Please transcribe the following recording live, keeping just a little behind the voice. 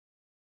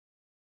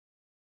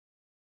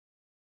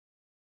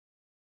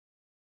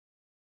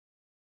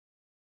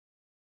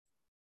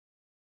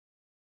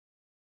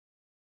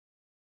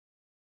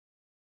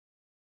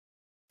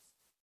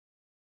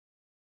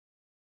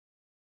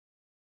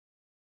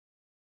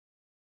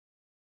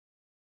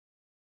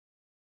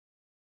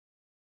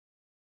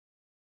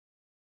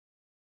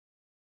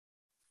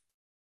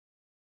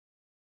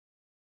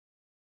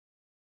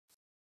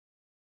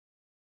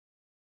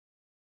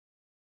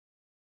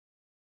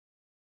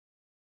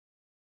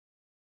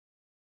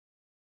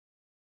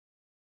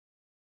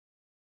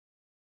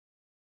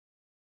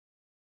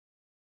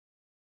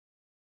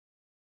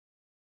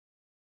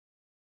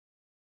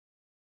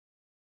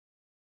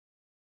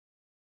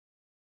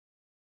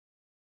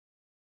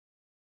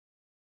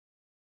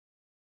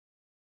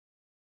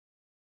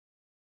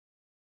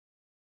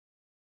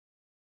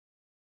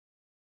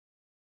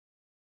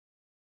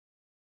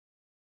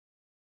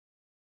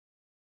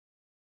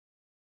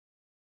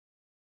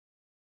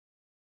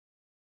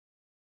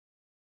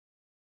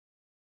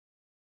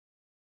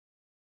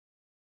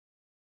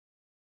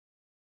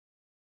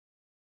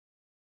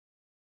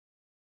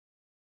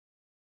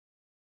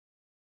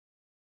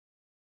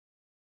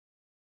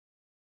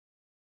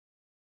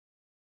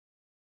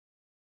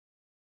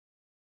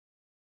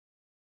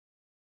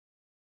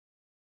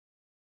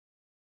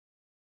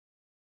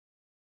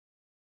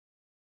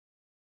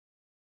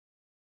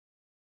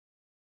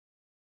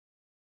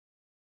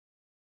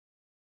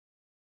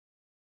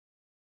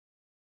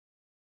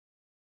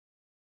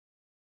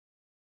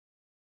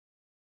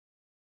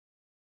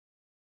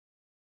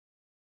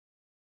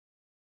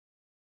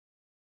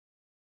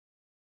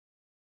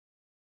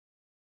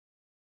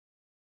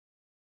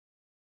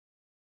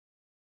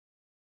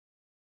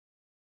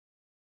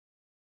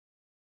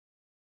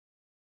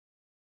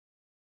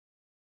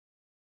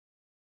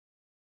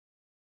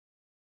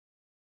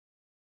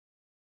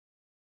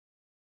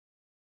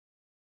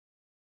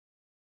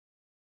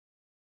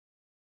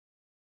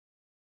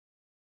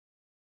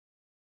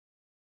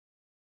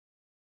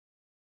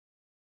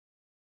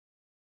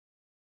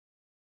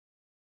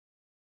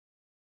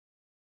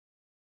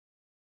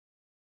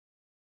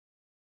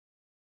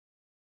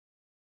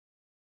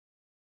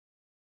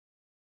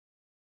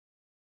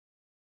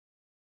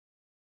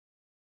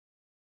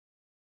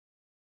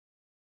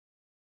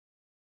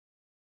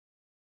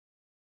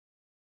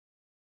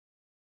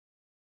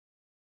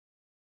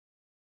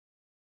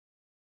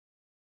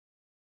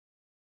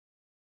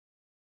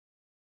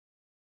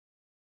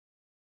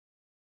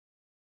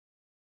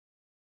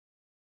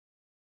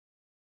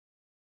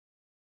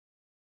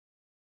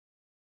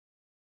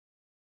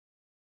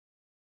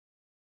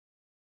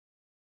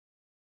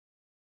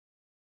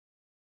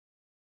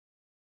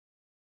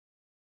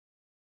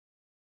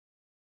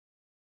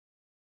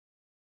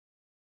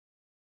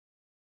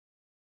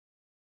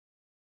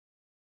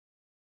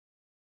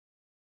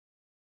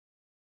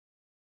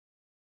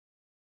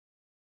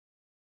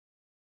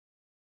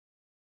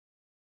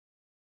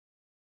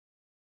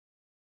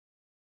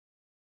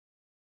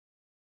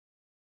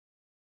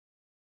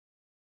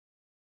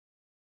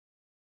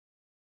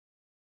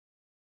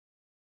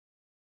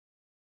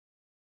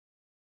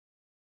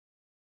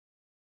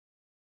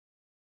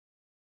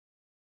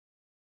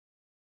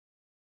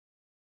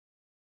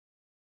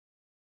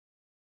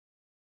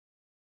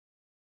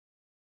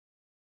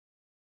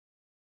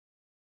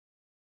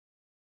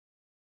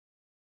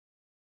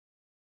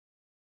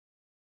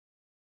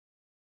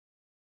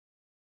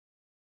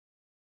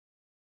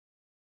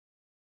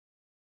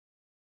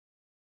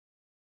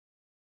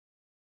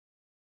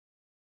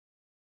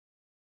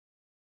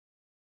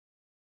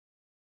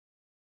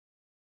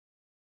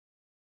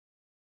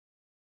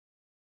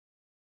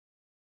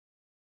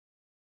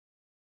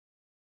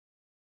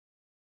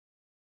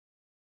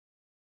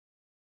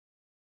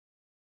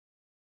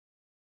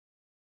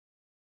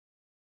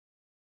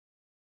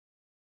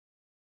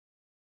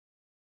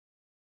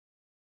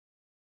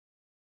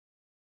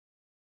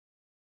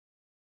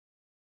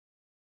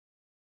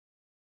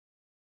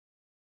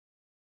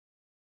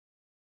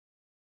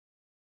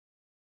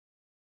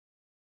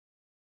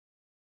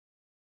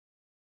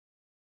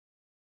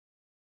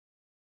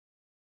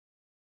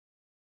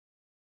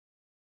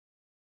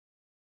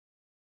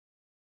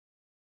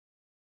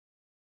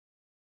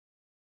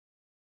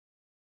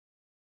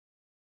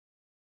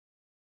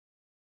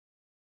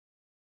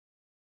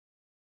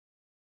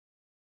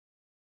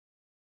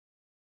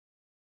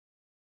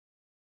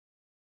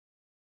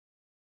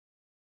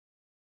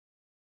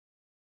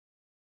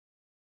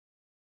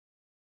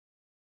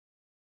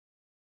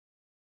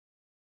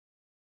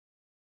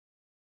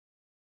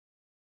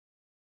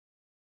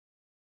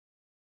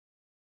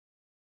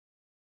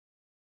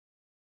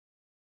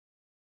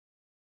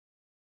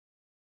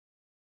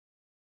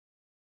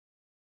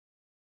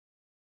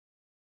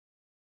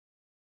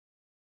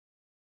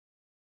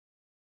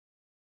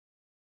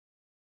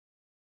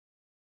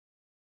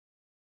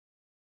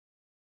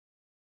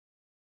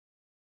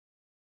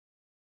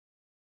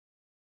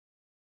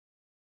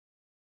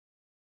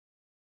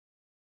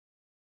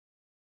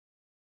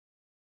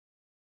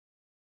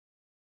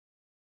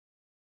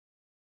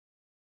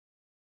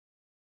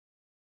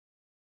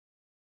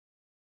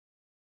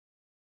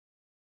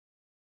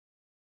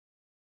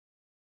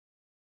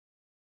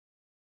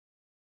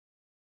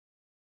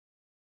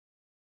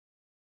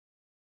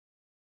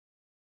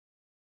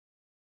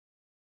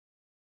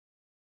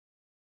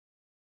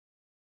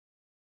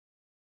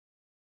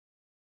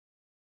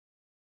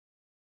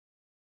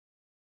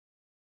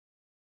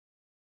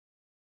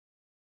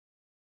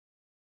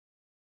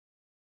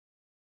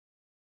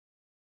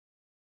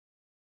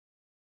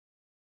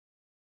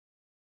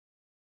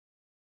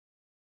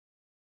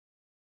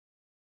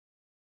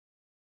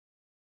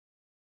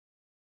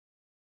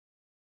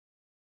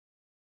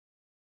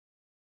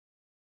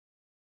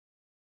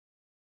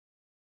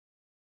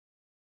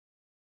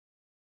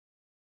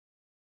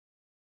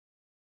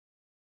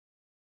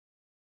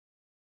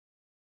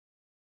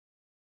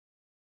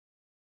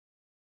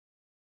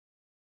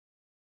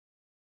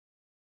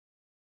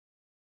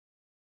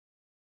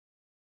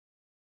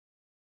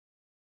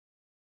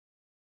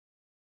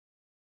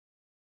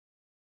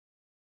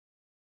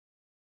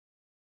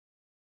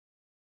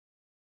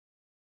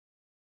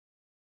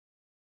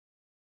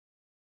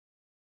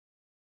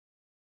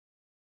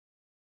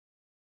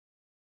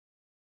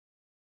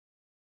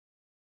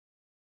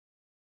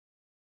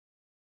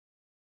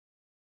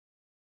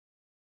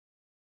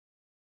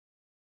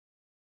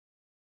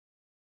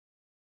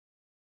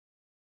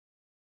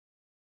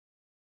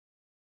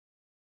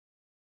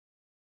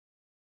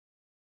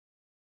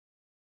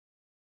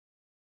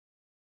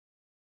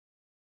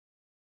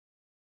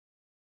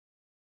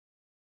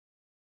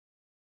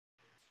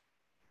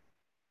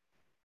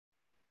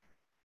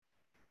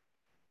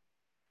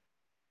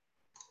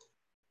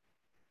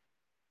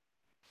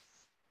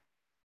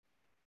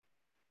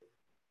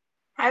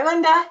Hi,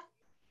 Linda.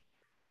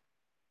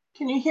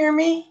 Can you hear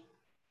me?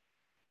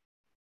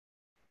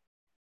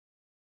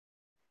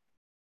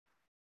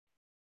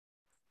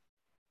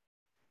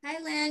 Hi,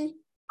 Lynn.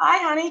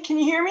 Hi, honey. Can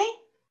you hear me?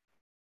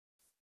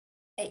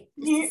 Hey,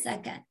 just a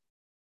second.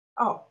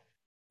 Oh.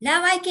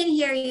 Now I can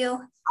hear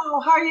you.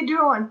 Oh, how are you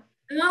doing?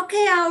 I'm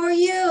okay. How are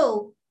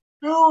you?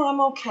 Oh, I'm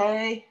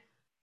okay.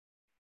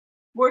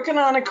 Working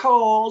on a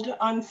cold,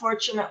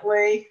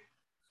 unfortunately.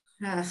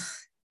 Ugh.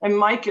 And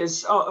Mike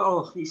is,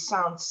 he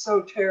sounds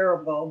so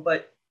terrible,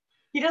 but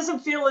he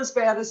doesn't feel as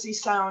bad as he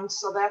sounds,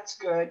 so that's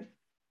good.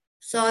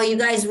 So you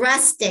guys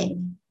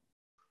resting?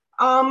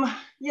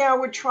 Yeah,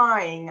 we're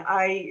trying.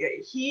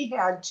 He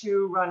had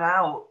to run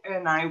out,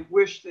 and I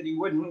wish that he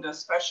wouldn't,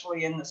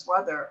 especially in this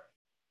weather.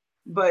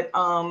 But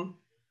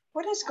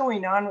what is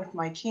going on with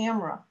my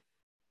camera?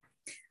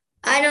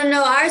 I don't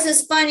know. Ours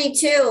is funny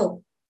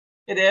too.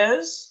 It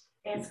is?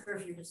 Ask her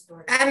if you're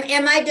distorted.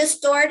 Am I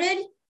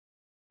distorted?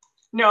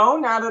 No,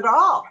 not at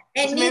all.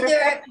 And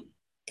neither.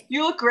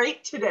 You look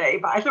great today,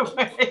 by the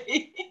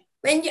way.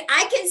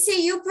 I can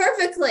see you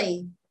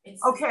perfectly.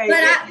 Okay.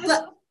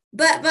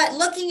 But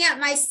looking at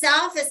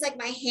myself, it's like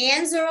my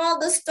hands are all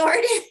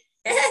distorted.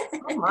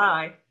 Oh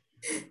my.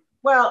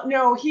 Well,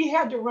 no, he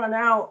had to run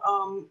out.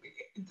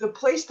 The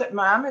place that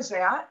Mom is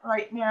at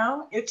right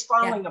now, it's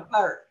falling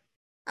apart.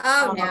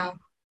 Oh no.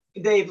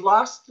 They've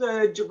lost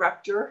the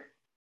director.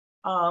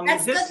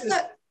 This is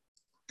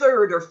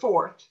third or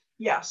fourth.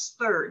 Yes,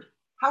 third.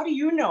 How do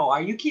you know?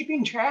 Are you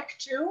keeping track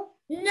too?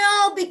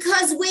 No,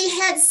 because we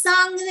had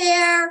sung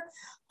there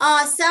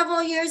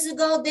several years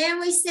ago. Then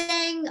we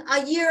sang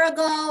a year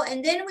ago,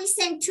 and then we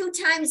sang 2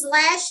 times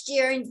last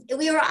year, and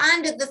we were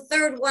on to the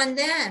third one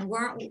then,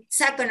 weren't we?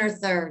 Second or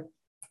third.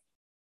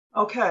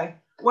 Okay.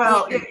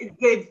 Well,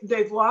 yeah.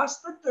 They've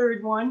lost the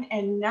third one,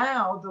 and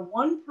now the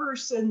one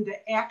person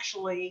that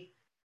actually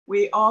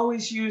we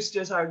always used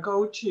as our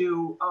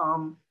go-to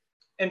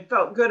and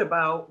felt good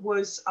about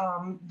was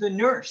the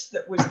nurse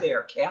that was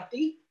there,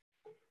 Kathy.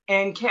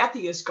 And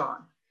Kathy is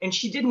gone, and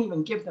she didn't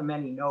even give them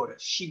any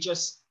notice. She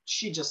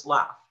just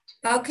left.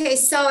 Okay,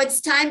 so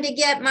it's time to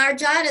get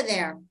Marge out of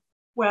there.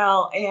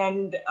 Well,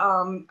 and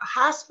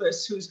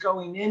hospice, who's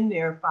going in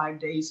there 5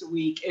 days a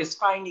week, is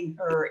finding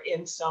her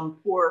in some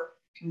poor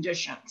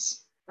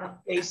conditions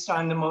based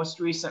on the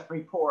most recent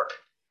report.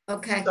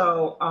 Okay.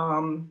 So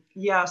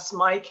yes,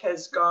 Mike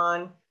has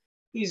gone.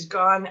 He's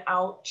gone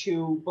out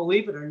to,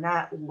 believe it or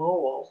not,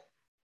 Lowell.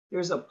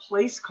 There's a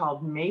place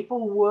called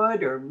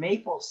Maplewood or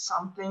Maple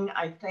something,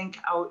 I think,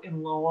 out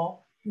in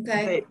Lowell.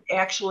 Okay. That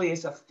actually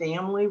is a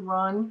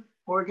family-run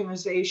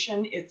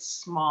organization. It's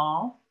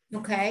small.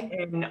 Okay.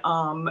 And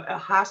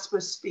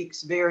hospice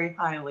speaks very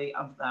highly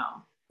of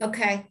them.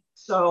 Okay.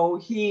 So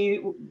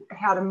he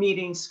had a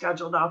meeting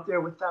scheduled out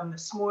there with them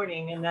this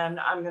morning, and then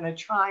I'm going to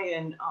try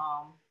and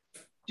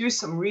do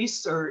some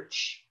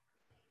research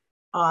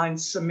on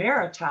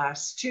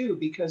Samaritas too,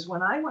 because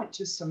when I went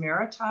to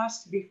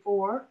Samaritas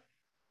before,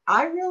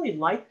 I really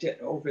liked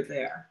it over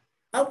there.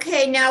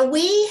 Okay, now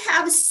we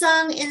have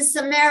sung in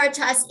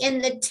Samaritas in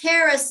the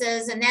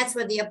terraces, and that's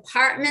where the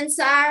apartments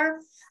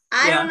are.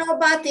 I don't know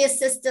about the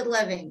assisted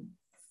living.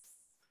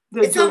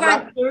 The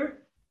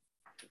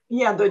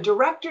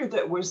director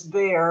that was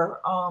there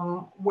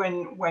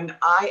when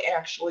I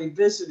actually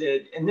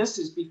visited, and this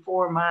is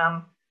before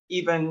Mom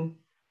even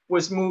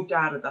was moved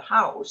out of the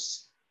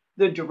house,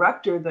 the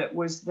director that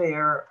was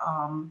there,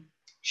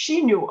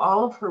 she knew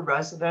all of her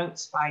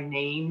residents by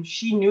name.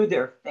 She knew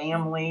their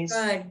families.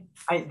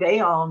 They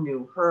all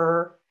knew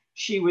her.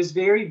 She was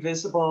very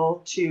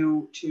visible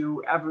to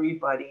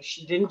everybody.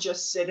 She didn't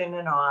just sit in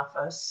an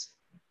office.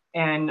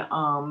 And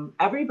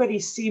everybody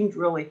seemed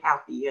really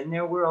happy. And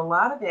there were a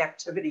lot of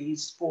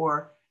activities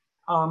for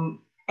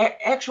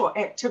actual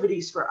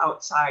activities for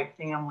outside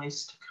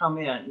families to come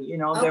in. You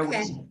know,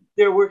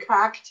 there were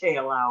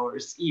cocktail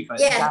hours even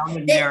down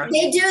in there.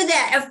 They do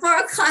that at 4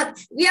 o'clock.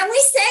 Yeah, we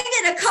sang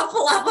at a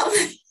couple of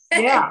them.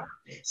 Yeah.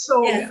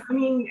 So, I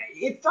mean,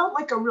 it felt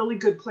like a really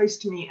good place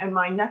to me. And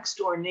my next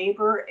door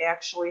neighbor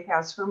actually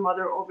has her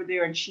mother over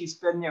there, and she's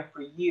been there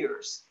for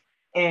years.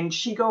 And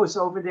she goes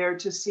over there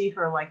to see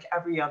her like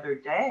every other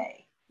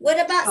day.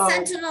 What about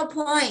Sentinel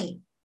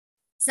Point?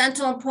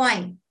 Sentinel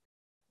Point.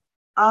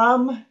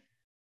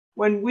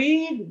 When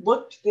we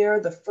looked there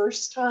the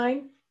first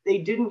time, they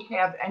didn't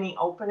have any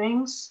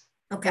openings.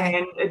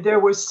 Okay. And there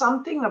was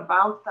something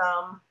about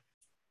them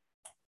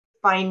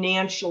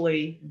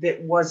financially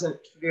that wasn't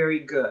very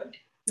good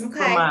for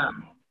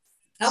Mom.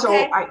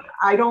 So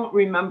I don't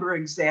remember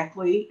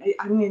exactly.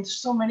 I mean,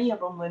 so many of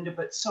them, Linda,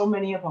 but so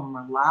many of them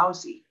were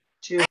lousy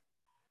too.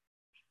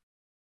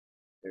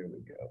 There we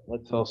go.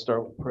 Let's all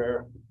start with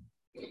prayer.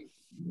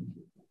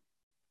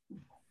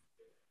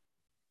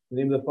 In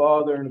the name of the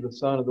Father, and of the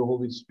Son, and of the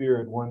Holy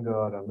Spirit, one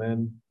God,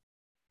 amen.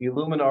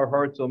 Illumine our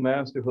hearts, O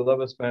Master, who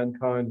lovest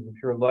mankind with the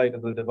pure light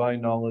of the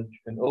divine knowledge,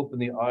 and open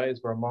the eyes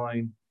of our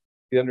mind to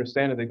the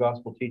understanding of the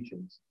gospel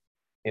teachings.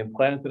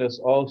 Implant in us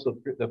also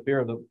the fear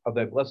of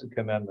thy blessed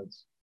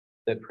commandments,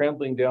 that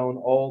trampling down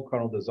all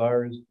carnal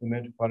desires, we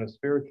may upon a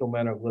spiritual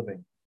manner of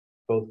living,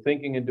 both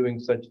thinking and doing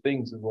such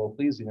things as well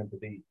pleasing unto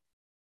thee.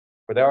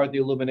 For thou art the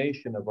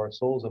illumination of our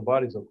souls and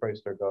bodies, O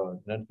Christ our God.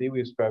 And unto thee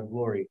we ascribe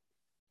glory,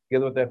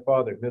 together with thy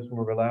Father, who is from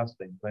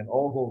everlasting, thine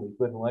all holy,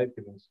 good, and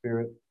life-giving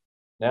Spirit,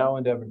 now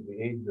and ever, to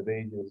the ages of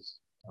ages.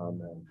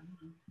 Amen.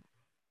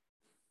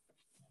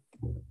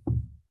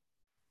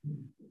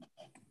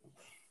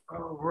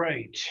 All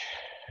right.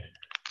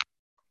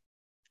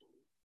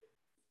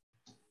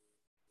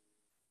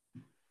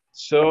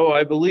 So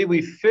I believe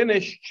we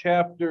finished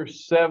chapter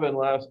 7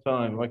 last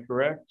time. Am I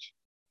correct?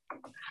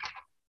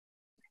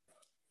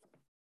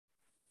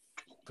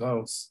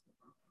 Close.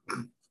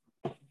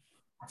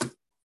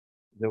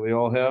 That we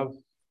all have?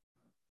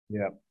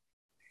 Yeah.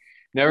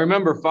 Now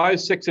remember, 5,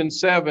 6, and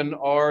 7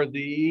 are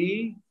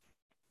the...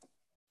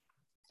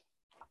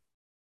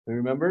 Who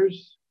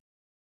remembers?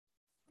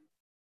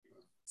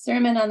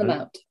 Sermon on the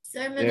Mount.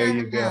 Sermon There on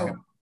you the go. Mount.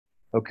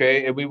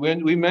 Okay, and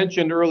we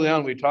mentioned early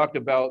on, we talked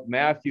about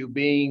Matthew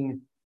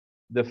being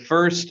the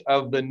first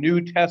of the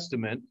New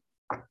Testament,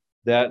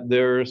 that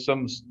there's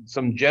some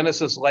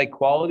Genesis-like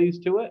qualities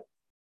to it.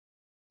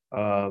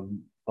 A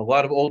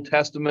lot of Old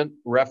Testament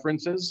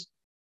references,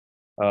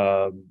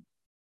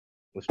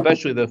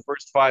 especially the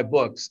first 5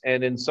 books.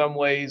 And in some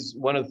ways,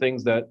 one of the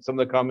things that some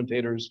of the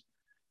commentators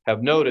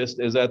have noticed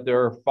is that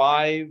there are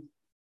 5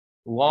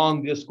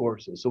 long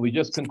discourses. So we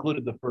just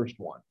concluded the first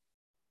one.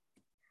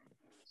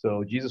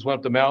 So Jesus went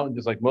up the mountain,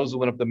 just like Moses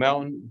went up the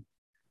mountain.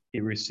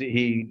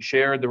 He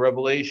shared the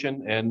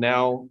revelation, and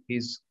now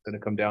he's going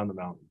to come down the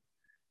mountain.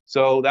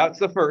 So that's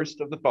the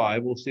first of the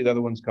 5. We'll see the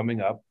other ones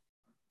coming up.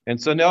 And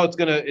so now it's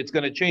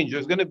gonna change.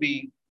 There's going to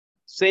be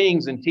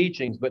sayings and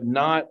teachings, but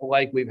not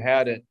like we've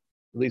had it,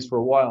 at least for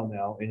a while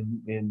now,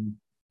 in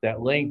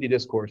that lengthy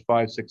discourse,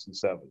 5, 6, and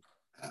 7.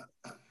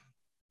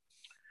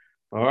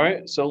 All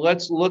right, so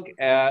let's look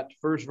at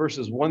first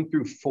verses 1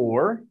 through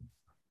 4.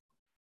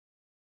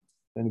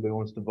 Anybody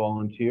wants to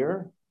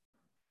volunteer?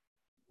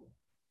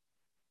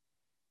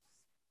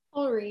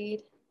 I'll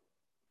read.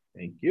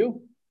 Thank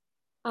you.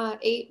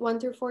 8, 1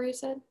 through 4, you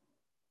said?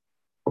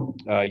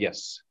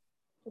 Yes.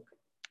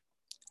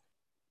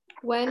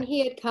 When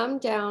he had come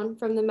down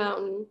from the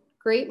mountain,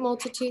 great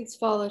multitudes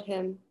followed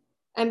him.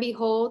 And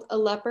behold, a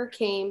leper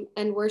came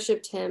and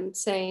worshipped him,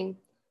 saying,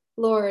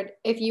 Lord,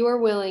 if you are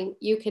willing,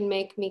 you can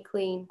make me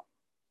clean.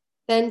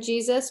 Then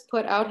Jesus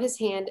put out his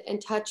hand and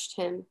touched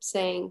him,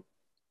 saying,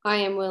 I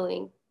am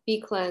willing,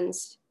 be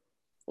cleansed.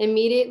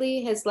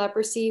 Immediately his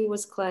leprosy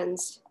was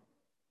cleansed.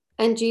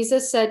 And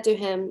Jesus said to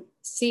him,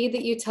 see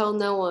that you tell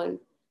no one,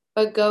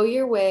 but go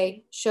your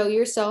way, show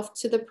yourself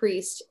to the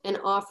priest, and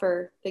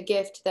offer the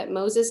gift that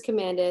Moses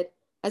commanded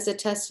as a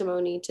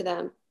testimony to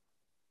them.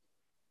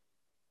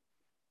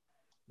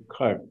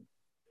 Okay.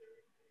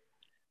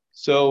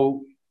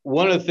 So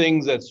one of the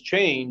things that's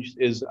changed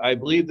is I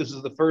believe this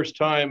is the first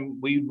time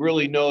we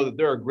really know that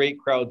there are great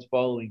crowds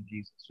following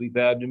Jesus. We've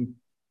had him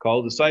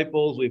call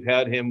disciples. We've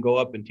had him go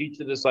up and teach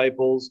the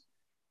disciples.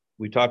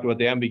 We talked about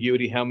the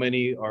ambiguity. How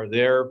many are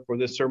there for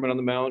this Sermon on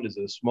the Mount? Is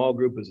it a small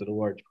group? Is it a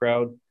large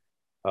crowd?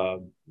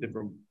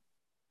 Different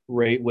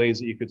ways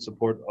that you could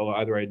support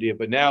either idea.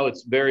 But now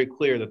it's very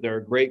clear that there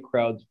are great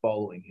crowds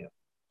following him.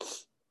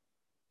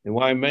 And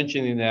why I'm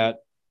mentioning that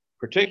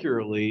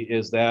particularly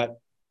is that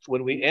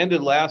when we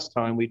ended last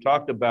time, we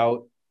talked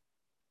about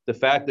the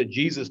fact that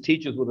Jesus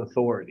teaches with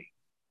authority.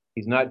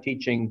 He's not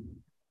teaching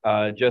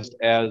just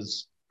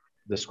as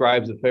the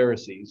scribes and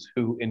Pharisees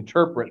who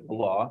interpret the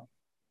law,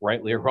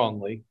 rightly or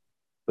wrongly,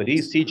 but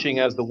he's teaching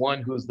as the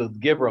one who's the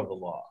giver of the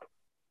law,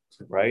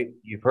 right?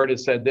 You've heard it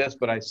said this,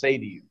 but I say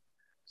to you.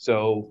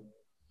 So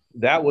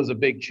that was a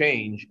big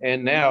change.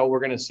 And now we're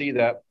going to see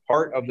that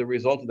part of the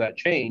result of that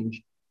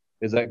change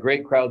is that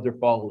great crowds are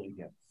following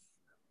him.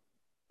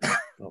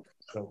 Oh,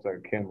 so our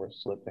camera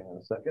slipping in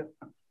a second.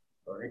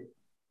 Sorry.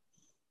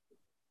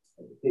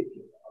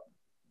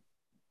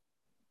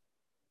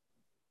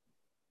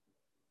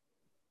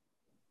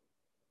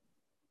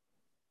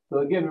 So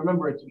again,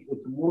 remember, it's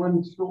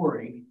one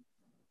story,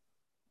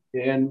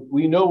 and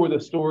we know where the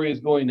story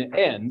is going to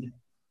end.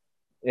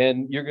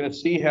 And you're going to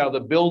see how the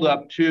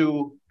build-up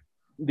to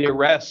the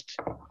arrest,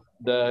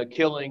 the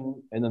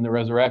killing, and then the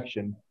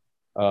resurrection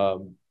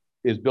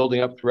is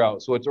building up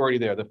throughout. So it's already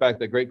there. The fact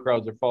that great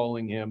crowds are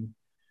following him,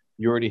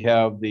 you already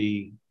have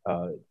the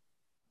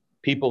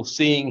people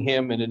seeing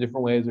him in a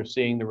different ways. They're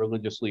seeing the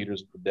religious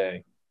leaders of the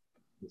day.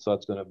 So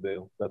that's going to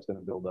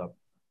build up.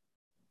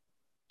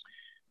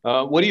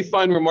 What do you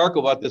find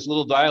remarkable about this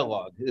little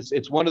dialogue?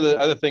 It's one of the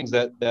other things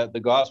that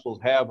the Gospels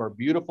have are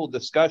beautiful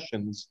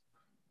discussions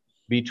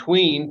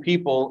between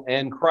people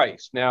and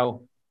Christ.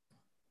 Now,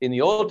 in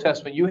the Old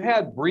Testament, you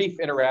had brief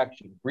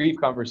interactions, brief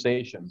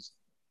conversations,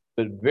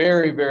 but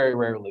very, very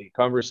rarely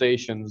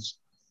conversations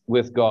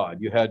with God.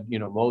 You had,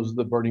 Moses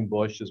the burning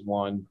bush is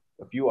one,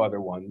 a few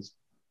other ones.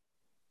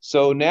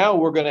 So now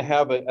we're going to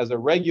have as a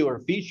regular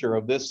feature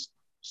of this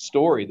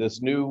story, this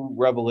new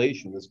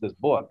revelation, this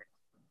book,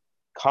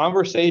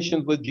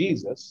 conversations with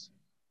Jesus,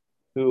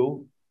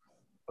 who,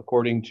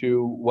 according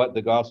to what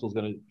the gospel is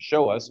going to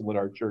show us and what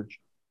our church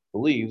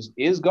believes,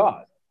 is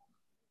God.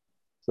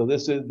 So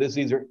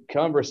these are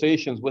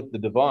conversations with the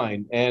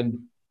divine, and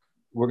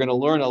we're going to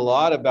learn a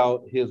lot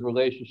about his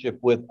relationship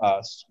with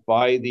us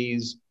by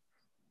these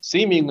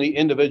seemingly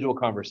individual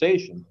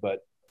conversations. But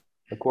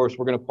of course,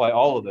 we're going to apply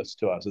all of this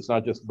to us. It's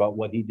not just about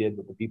what he did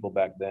with the people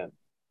back then.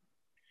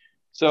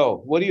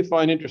 So what do you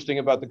find interesting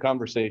about the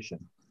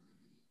conversation?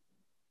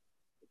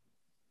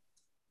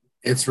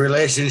 Its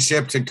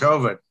relationship to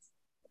COVID.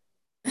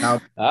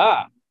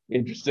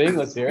 Interesting.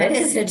 Let's hear That it.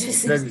 is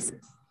interesting.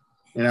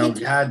 You know,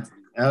 God,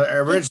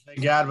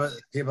 originally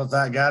people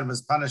thought God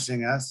was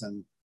punishing us,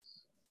 and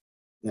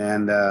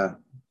we're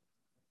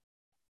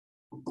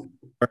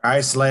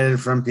isolated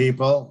from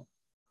people,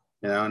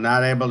 you know,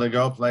 not able to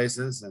go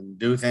places and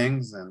do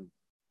things. And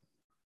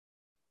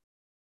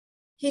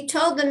He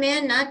told the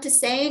man not to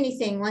say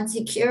anything once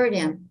he cured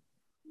him.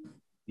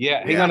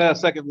 Yeah, hang on a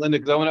second, Linda,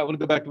 because I want to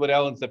go back to what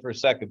Alan said for a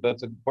second.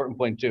 That's an important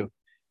point too.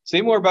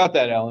 Say more about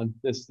that, Alan,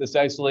 this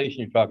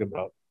isolation you're talking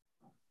about.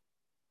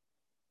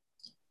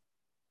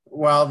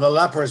 Well, the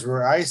lepers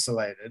were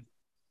isolated.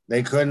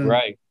 They couldn't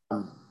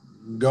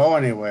go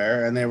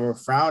anywhere, and they were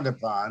frowned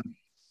upon,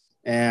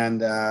 and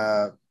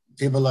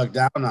people looked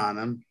down on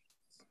them.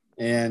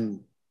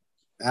 And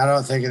I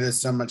don't think it is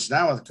so much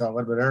now with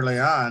COVID, but early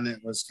on, it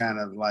was kind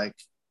of like,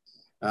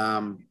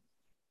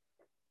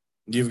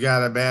 you've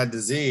got a bad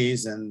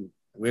disease, and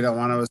we don't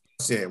want to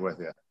associate with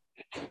you.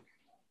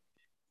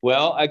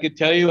 Well, I could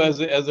tell you as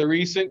a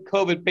recent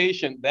COVID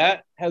patient,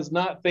 that has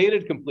not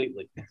faded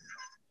completely.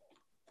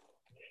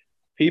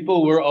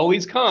 People were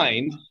always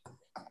kind,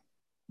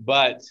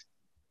 but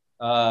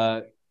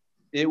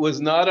it was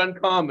not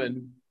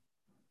uncommon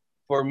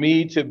for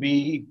me to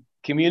be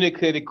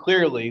communicated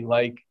clearly,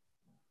 like,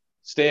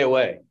 stay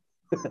away.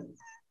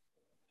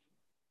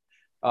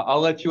 I'll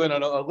let you in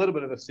on a little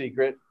bit of a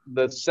secret.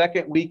 The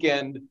second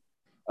weekend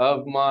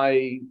of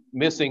my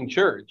missing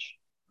church,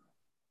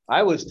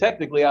 I was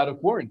technically out of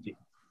quarantine.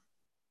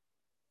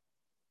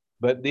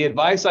 But the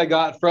advice I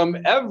got from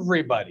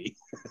everybody,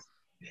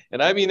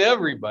 and I mean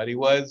everybody,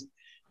 was,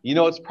 you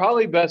know, it's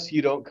probably best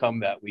you don't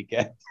come that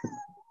weekend.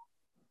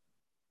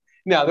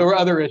 Now, there were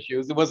other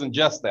issues. It wasn't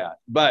just that.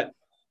 But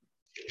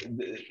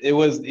it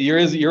was,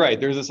 you're right.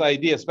 There's this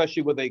idea,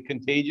 especially with a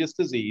contagious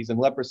disease, and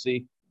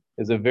leprosy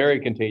is a very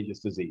contagious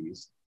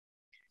disease.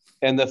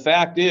 And the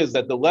fact is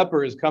that the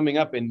leper is coming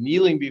up and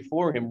kneeling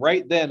before him.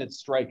 Right then, it's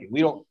striking.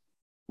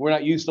 We're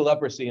not used to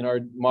leprosy in our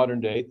modern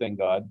day, thank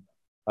God.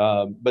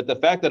 But the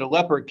fact that a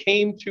leper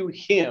came to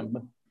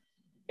him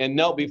and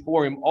knelt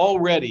before him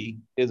already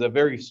is a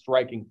very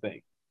striking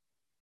thing.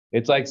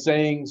 It's like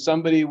saying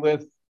somebody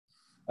with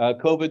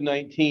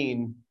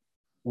COVID-19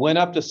 went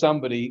up to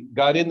somebody,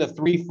 got in the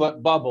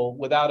 3-foot bubble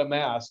without a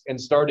mask, and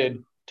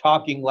started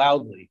talking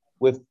loudly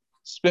with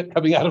spit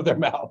coming out of their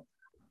mouth.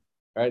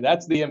 Right?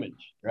 That's the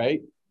image,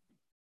 right?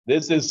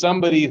 This is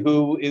somebody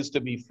who is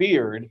to be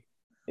feared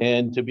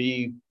and to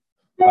be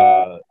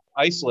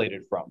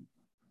isolated from.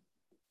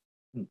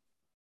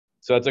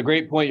 So it's a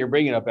great point you're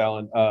bringing up,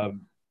 Alan.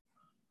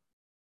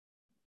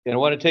 And I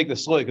want to take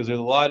this slowly because there's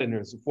a lot in there.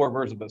 There's 4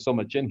 verses, but so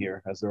much in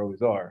here, as there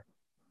always are.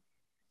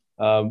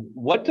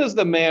 What does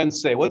the man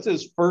say? What's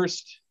his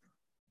first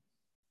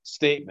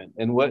statement?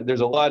 And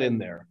there's a lot in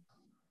there.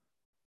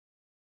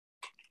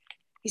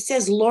 He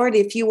says, Lord,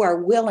 if you are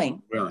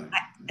willing.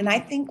 And I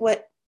think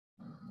what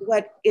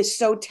is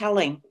so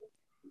telling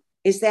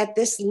is that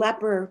this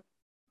leper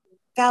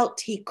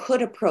felt he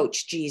could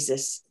approach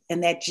Jesus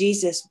and that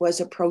Jesus was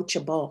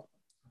approachable.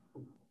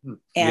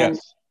 And,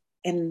 yes.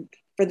 And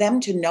for them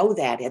to know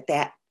that at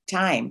that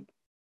time,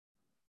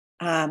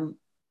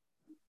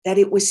 that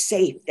it was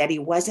safe, that he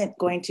wasn't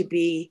going to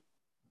be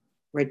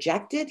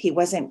rejected. He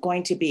wasn't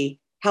going to be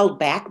held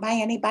back by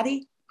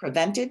anybody,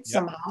 prevented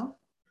somehow.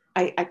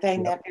 I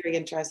find that very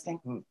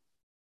interesting.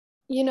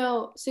 You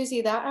know,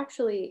 Susie, that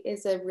actually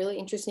is a really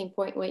interesting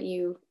point, what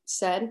you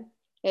said.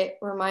 It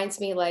reminds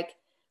me, like,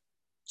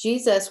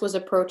 Jesus was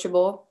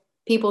approachable.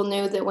 People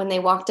knew that when they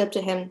walked up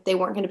to him, they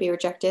weren't going to be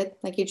rejected,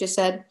 like you just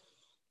said.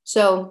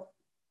 So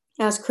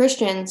as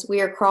Christians,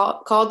 we are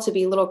called to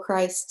be little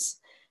Christs,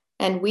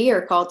 and we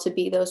are called to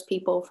be those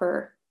people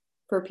for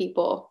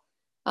people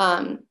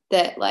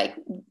that, like,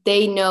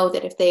 they know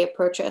that if they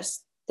approach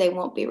us, they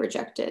won't be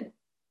rejected.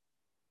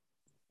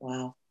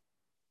 Wow.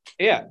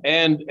 Yeah,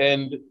 and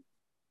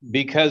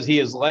because he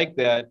is like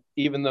that,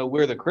 even though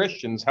we're the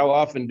Christians, how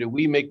often do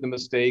we make the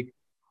mistake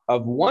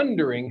of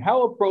wondering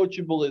how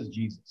approachable is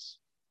Jesus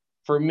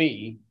for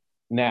me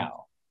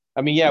now?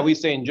 I mean, yeah, we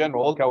say in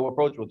general, look how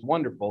approachable, it's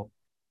wonderful.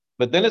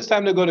 But then it's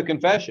time to go to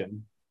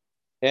confession.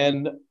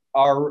 And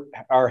our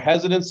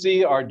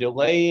hesitancy, our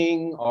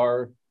delaying,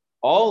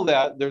 all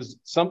that, there's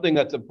something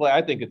that's at play.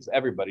 I think it's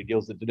everybody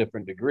deals it to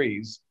different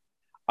degrees.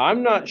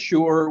 I'm not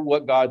sure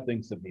what God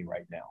thinks of me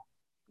right now.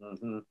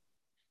 Mm-hmm.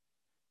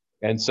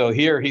 And so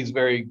here he's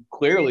very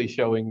clearly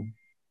showing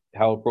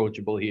how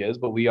approachable he is,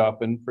 but we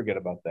often forget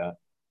about that.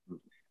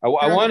 I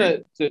want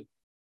to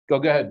go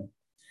ahead.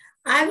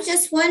 I was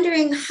just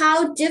wondering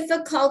how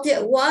difficult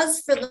it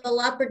was for the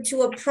leper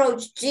to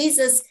approach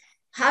Jesus.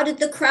 How did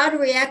the crowd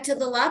react to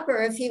the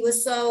leper if he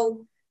was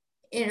so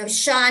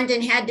shunned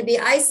and had to be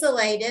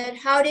isolated,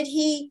 how did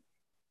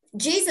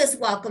Jesus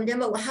welcomed him,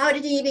 but how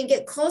did he even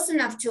get close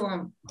enough to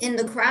him in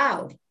the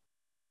crowd?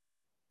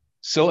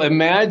 So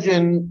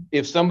imagine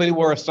if somebody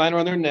wore a sign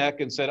around their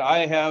neck and said,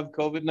 I have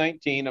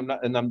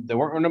COVID-19, they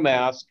weren't wearing a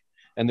mask,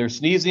 and they're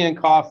sneezing and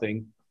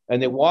coughing,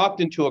 and they walked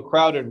into a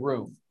crowded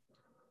room.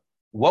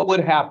 What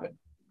would happen?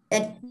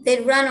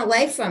 They'd run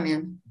away from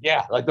him.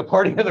 Yeah, like the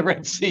parting of the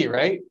Red Sea,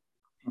 right?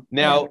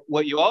 Now,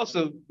 what you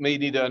also may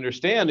need to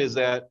understand is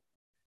that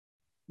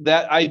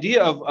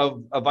idea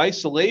of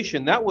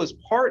isolation, that was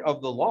part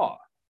of the law.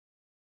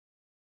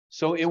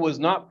 So it was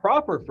not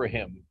proper for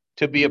him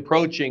to be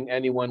approaching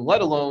anyone,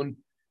 let alone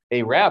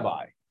a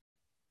rabbi.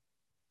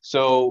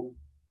 So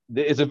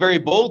it's a very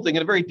bold thing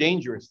and a very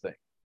dangerous thing,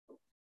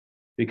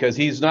 because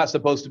he's not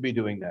supposed to be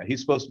doing that. He's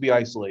supposed to be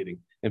isolating.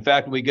 In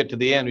fact, when we get to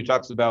the end, he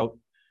talks about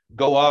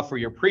go offer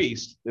your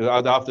priest,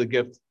 offer the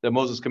gift that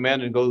Moses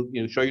commanded, and go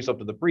show yourself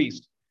to the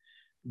priest.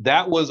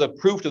 That was a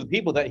proof to the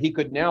people that he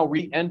could now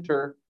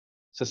re-enter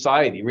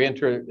society,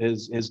 re-enter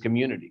his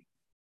community.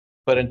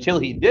 But until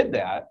he did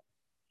that,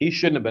 he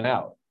shouldn't have been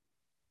out.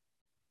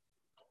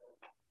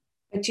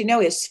 But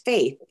his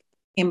faith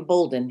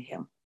emboldened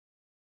him.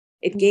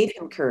 It gave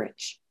him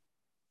courage.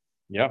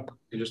 Yeah.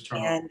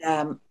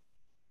 And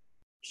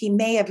he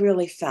may have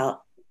really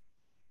felt,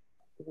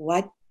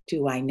 what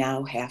do I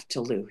now have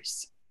to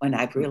lose when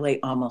I've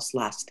really almost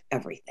lost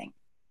everything?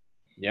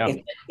 Yeah.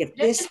 If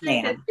this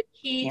man. The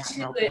key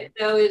to it,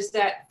 though, is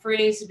that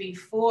phrase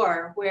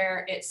before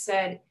where it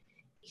said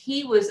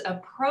he was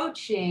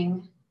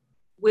approaching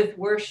with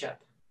worship.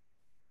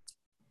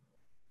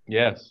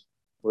 Yes.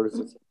 Where does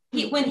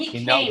it? When he He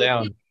came, knelt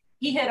down.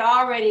 he had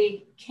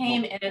already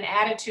came in an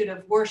attitude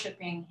of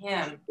worshiping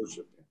him.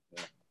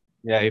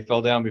 Yeah, he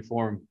fell down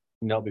before him.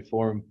 He knelt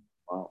before him.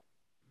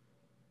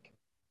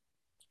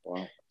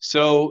 Wow.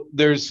 So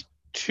there's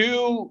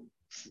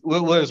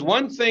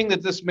one thing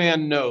that this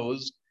man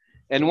knows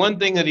and one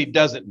thing that he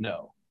doesn't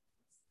know.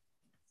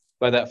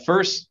 By that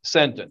first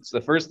sentence,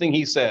 the first thing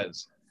he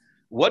says,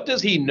 what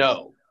does he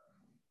know?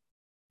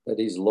 That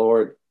he's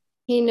Lord.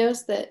 He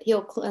knows that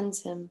he'll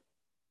cleanse him.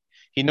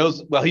 He knows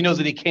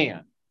that he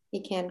can. He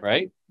can.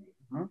 Right?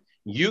 Mm-hmm.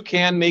 You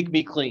can make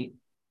me clean.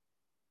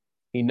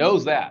 He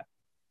knows that,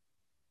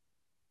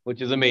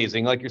 which is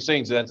amazing. Like you're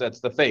saying, so that's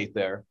the faith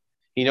there.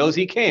 He knows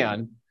he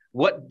can.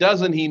 What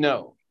doesn't he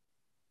know?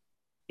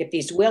 If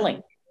he's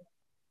willing.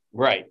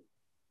 Right.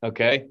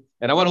 Okay.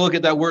 And I want to look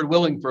at that word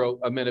willing for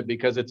a minute,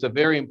 because it's a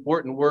very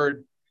important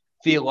word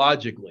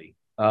theologically.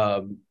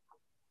 Lord,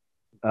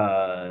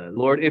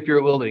 if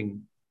you're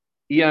willing,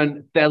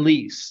 ian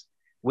thelis.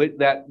 With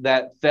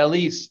that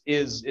thelis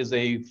is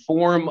a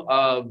form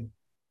of,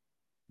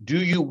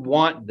 do you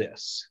want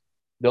this?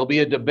 There'll be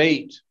a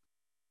debate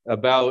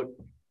about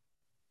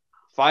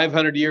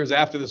 500 years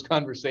after this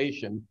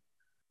conversation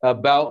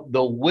about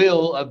the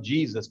will of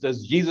Jesus.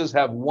 Does Jesus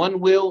have one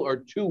will or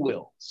two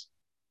wills?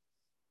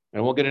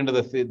 And we'll get into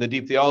the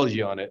deep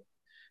theology on it,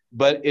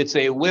 but it's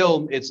a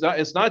will. It's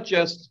not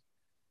just,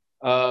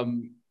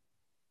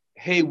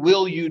 hey,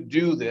 will you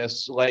do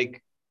this?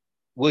 Like,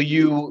 will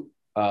you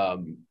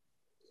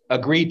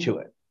agree to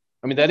it?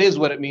 I mean, that is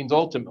what it means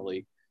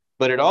ultimately,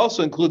 but it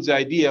also includes the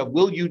idea of,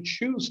 will you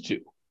choose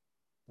to?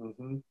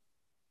 Mm-hmm.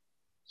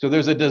 So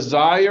there's a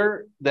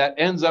desire that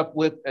ends up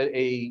with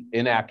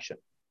an action.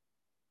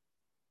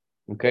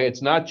 Okay,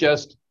 it's not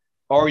just,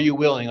 are you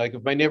willing? Like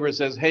if my neighbor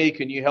says, hey,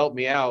 can you help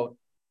me out?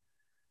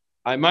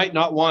 I might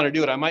not want to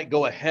do it. I might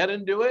go ahead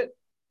and do it.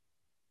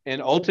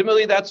 And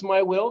ultimately that's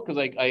my will, because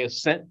I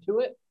assent to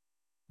it.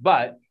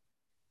 But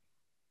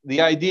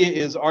the idea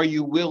is, are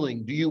you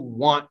willing? Do you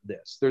want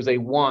this? There's a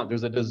want,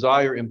 there's a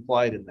desire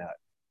implied in that.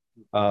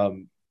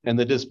 And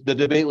the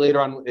debate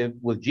later on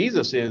with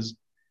Jesus is,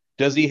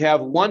 does he have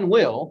one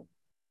will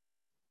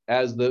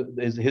as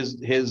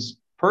his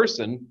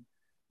person,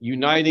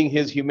 uniting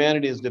his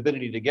humanity, his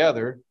divinity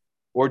together,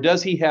 or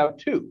does he have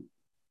two?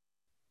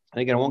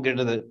 And again, I won't get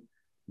into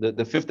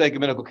the Fifth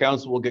Ecumenical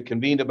Council will get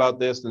convened about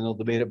this, and they'll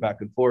debate it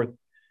back and forth.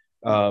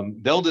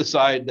 They'll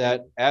decide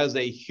that as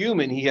a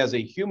human, he has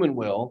a human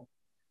will,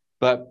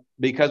 but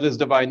because of his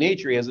divine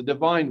nature, he has a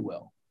divine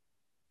will.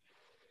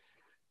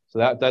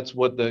 So that's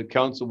what the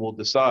council will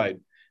decide.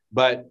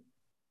 But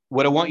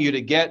what I want you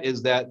to get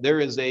is that there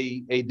is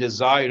a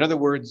desire. In other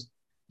words,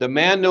 the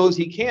man knows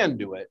he can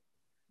do it.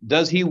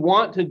 Does he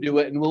want to do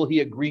it, and will he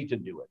agree to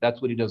do it?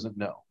 That's what he doesn't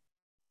know.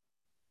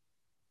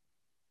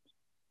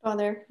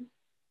 Father,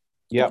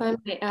 yeah. If I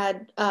might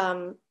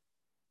add,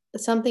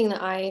 something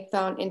that I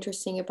found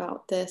interesting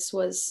about this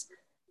was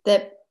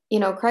that,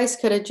 Christ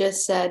could have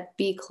just said,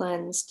 be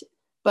cleansed,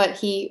 but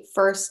he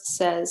first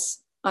says,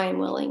 I am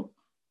willing.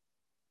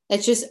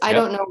 It's just, I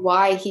don't know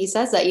why he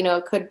says that.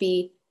 It could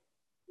be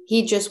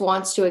he just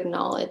wants to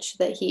acknowledge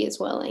that he is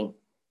willing.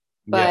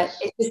 But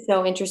it's just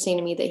so interesting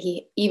to me that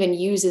he even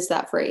uses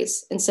that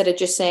phrase instead of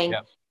just saying,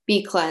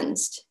 be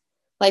cleansed.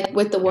 Like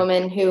with the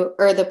woman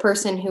or the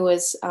person who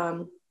was,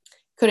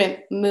 couldn't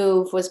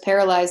move, was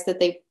paralyzed, that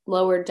they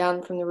lowered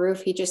down from the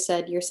roof. He just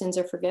said, your sins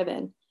are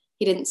forgiven.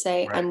 He didn't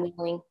say, I'm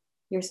willing.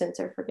 your sins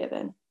are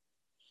forgiven.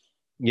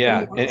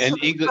 Yeah, and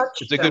English,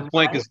 it's a good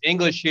point, because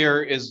English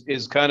here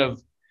is kind of,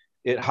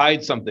 it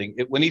hides something.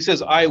 When he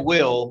says, I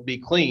will be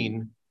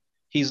clean,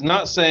 he's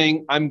not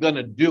saying, I'm going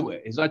to do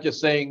it. He's not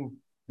just saying,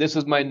 this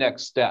is my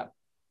next step.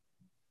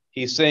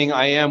 He's saying,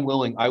 I am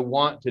willing. I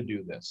want to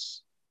do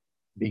this.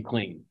 Be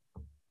clean.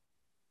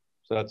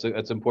 So that's an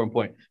important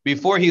point.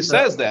 Before he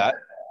says that,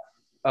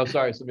 oh,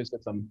 sorry, somebody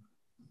said something.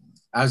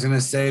 I was going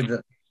to say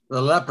that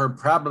the leper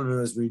probably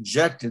was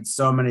rejected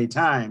so many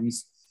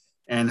times,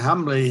 and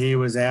humbly he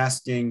was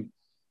asking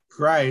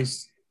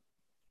Christ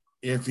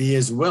if he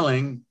is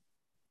willing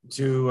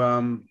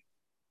to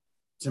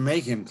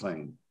make him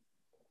clean.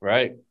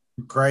 Right.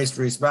 Christ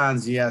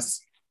responds,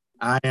 yes,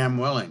 I am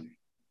willing.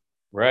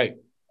 Right.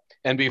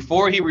 And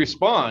before he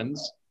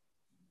responds,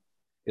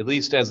 at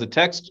least as the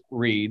text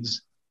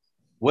reads,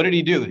 what did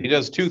he do? He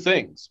does two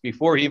things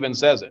before he even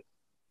says it,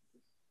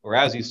 or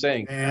as he's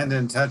saying.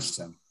 And touched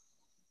him.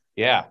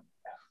 Yeah.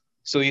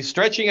 So he's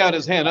stretching out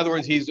his hand. In other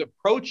words, he's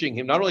approaching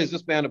him. Not only has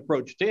this man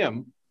approached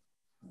him,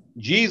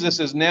 Jesus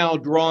is now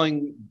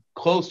drawing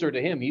closer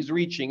to him. He's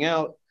reaching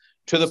out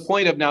to the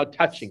point of now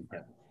touching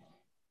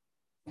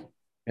him.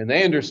 And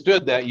they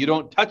understood that you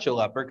don't touch a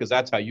leper because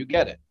that's how you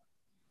get it.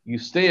 You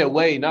stay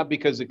away, not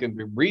because it can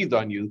be breathed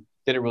on you.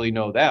 They didn't really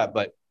know that,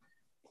 but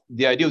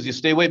the idea was you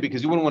stay away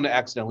because you wouldn't want to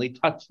accidentally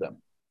touch them.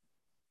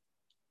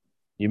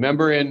 You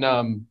remember in,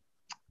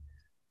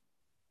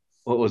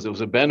 what was it?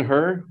 Was it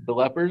Ben-Hur, the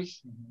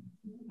lepers?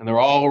 And they're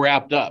all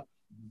wrapped up.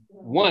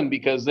 One,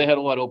 because they had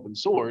a lot of open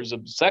sores.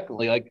 And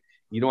secondly, like,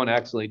 you don't want to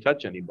accidentally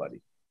touch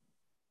anybody.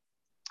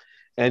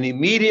 And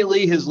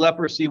immediately his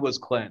leprosy was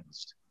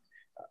cleansed.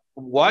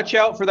 Watch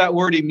out for that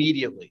word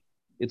immediately.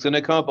 It's going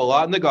to come up a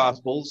lot in the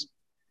Gospels.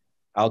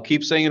 I'll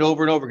keep saying it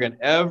over and over again.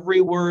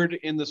 Every word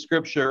in the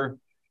scripture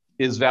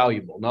is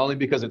valuable, not only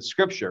because it's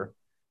scripture.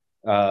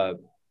 The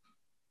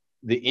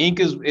ink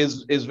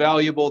is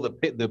valuable.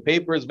 The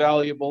paper is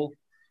valuable.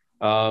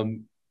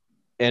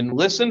 And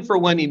listen for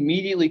when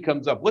immediately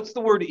comes up. What's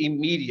the word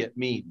immediate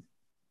mean?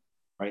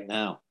 Right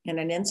now. In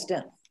an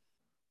instant.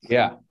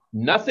 Yeah.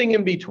 Nothing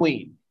in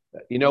between.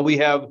 You know, we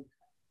have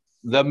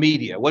the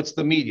media. What's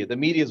the media? The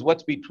media is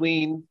what's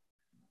between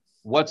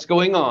what's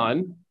going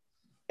on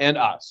and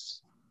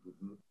us.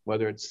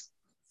 Whether it's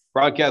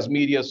broadcast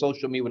media,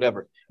 social media,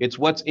 whatever. It's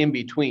what's in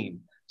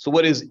between. So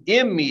what is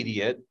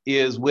immediate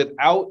is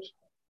without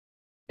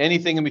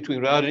anything in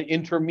between, without an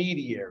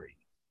intermediary,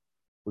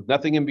 with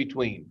nothing in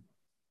between.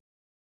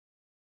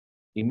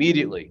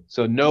 Immediately.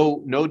 So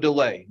no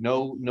delay,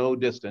 no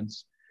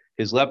distance.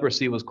 His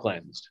leprosy was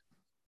cleansed.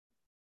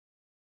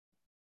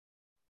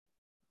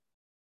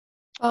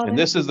 And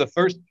this is the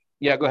first.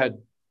 Yeah, go ahead.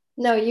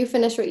 No, you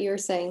finish what you were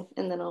saying,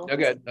 and then I'll.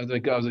 Okay, I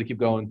was gonna keep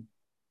going.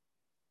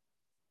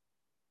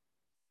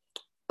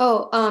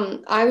 Oh,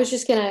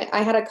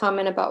 I had a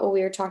comment about what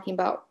we were talking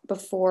about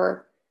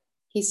before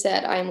he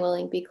said, I'm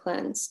willing, be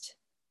cleansed.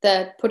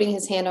 The putting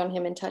his hand on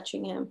him and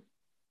touching him.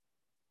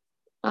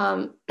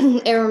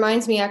 It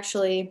reminds me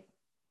actually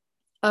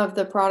of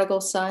the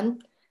prodigal son,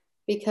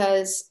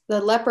 because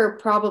the leper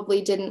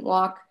probably didn't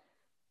walk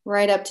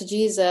right up to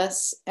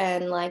Jesus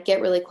and like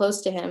get really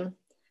close to him.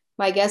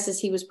 My guess is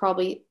he was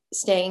probably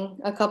staying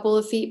a couple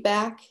of feet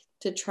back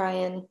to try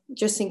and,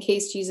 just in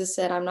case Jesus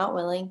said, I'm not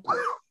willing,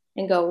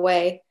 and go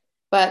away.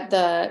 But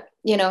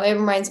it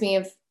reminds me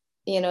of,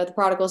 the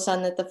prodigal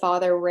son, that the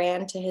father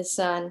ran to his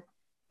son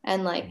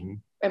and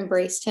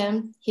embraced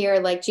him. Here,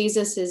 like,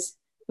 Jesus is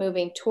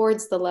moving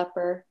towards the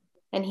leper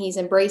and he's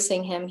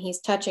embracing him, he's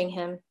touching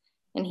him,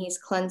 and he's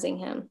cleansing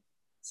him.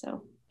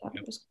 So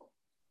that was cool.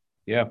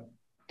 Yeah.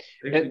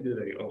 They actually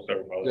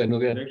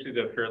did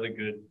a fairly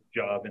good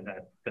job in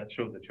that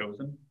show, The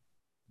Chosen,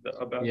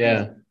 about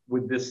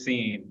with this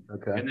scene.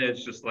 Okay. And then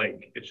it's just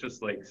like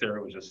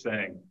Sarah was just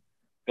saying,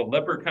 the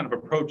leper kind of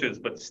approaches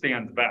but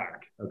stands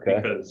back,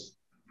 because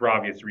for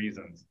obvious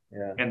reasons.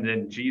 Yeah. And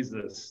then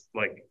Jesus,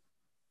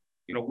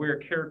 where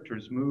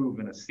characters move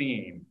in a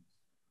scene,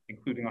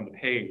 including on the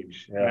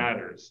page,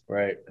 matters.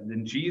 Right. And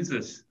then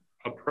Jesus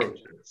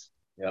approaches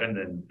and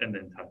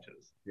then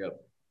touches. Yep.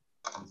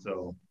 And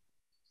so,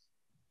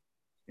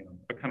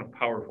 a kind of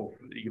powerful,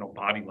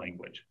 body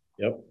language.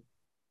 Yep.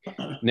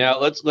 Now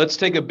let's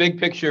take a big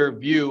picture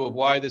view of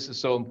why this is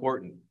so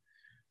important.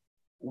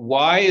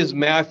 Why is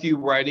Matthew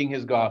writing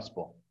his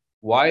gospel?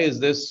 Why is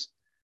this?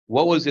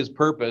 What was his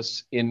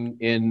purpose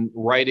in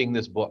writing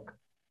this book?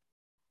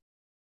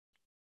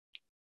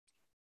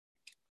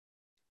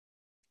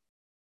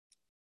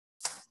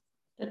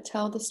 To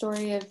tell the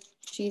story of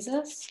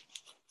Jesus?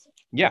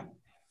 Yeah.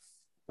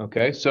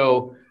 Okay,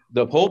 so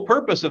the whole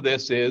purpose of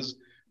this is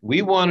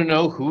we want to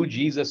know who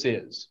Jesus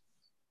is.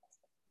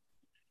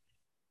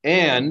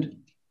 And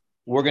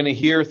we're going to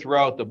hear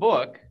throughout the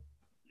book,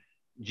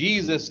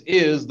 Jesus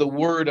is the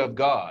Word of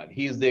God.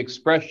 He's the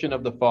expression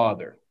of the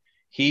Father.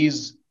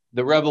 He's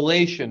the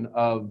revelation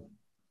of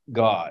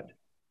God.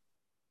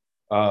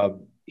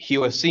 He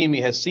who has seen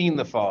me has seen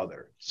the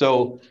Father.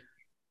 So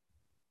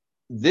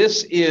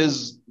this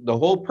is the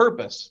whole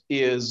purpose,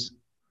 is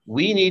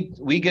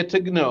we get to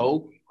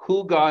know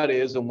who God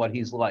is and what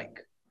he's like.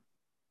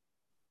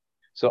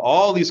 So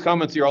all these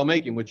comments you're all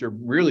making, which are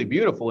really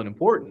beautiful and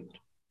important,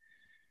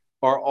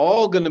 are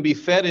all going to be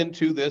fed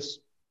into this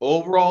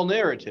overall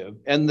narrative.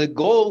 And the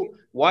goal,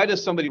 why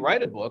does somebody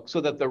write a book?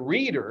 So that the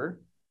reader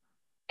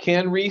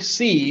can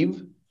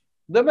receive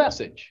the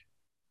message,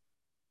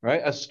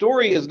 right? A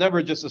story is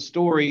never just a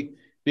story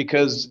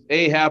because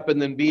A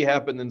happened, then B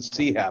happened, then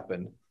C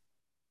happened.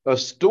 A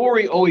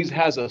story always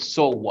has a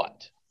so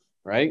what,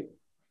 right?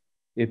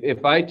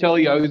 If I tell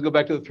you, I always go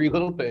back to the Three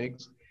Little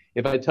Pigs.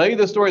 If I tell you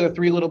the story of the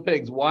Three Little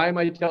Pigs, why am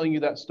I telling you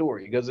that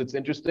story? Because it's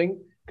interesting?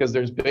 Because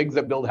there's pigs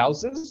that build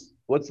houses?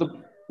 What's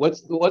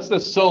the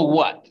so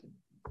what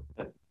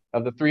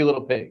of the Three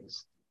Little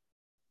Pigs?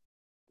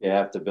 You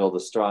have to build a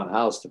strong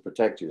house to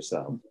protect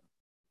yourself.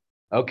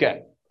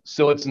 Okay.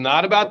 So it's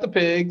not about the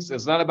pigs.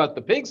 It's not about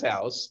the pig's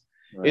house.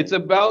 Right. It's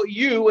about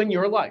you and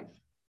your life.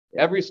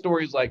 Every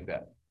story is like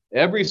that.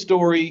 Every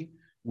story,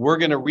 we're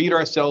going to read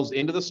ourselves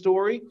into the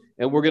story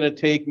and we're going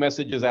to take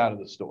messages out of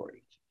the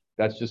story.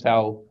 That's just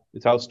how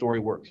story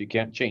works. You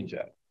can't change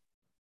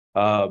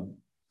that.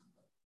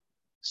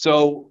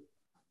 So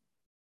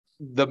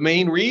the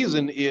main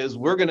reason is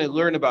we're going to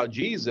learn about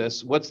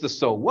Jesus. What's the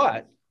so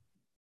what?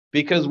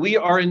 Because we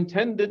are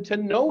intended to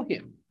know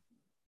him.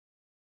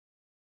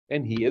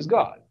 And he is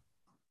God.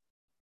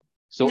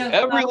 So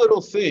every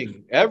little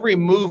thing, every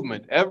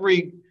movement,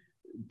 every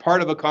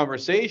part of a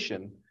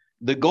conversation,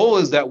 the goal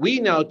is that we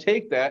now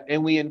take that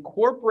and we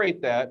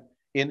incorporate that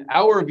in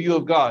our view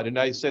of God. And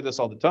I say this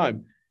all the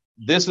time.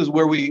 This is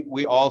where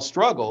we all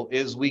struggle,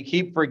 is we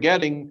keep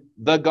forgetting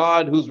the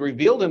God who's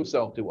revealed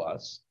himself to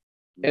us,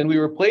 and we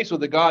replace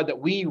with the God that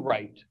we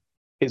write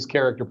his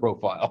character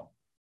profile.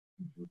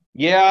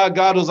 Yeah,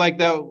 God was like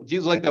that.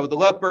 Jesus was like that with the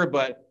leper,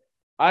 but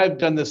I've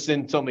done this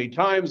sin so many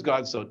times.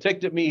 God's so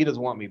ticked at me. He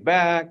doesn't want me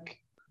back.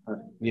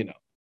 You know,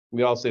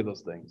 we all say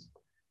those things.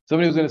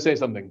 Somebody was going to say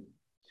something.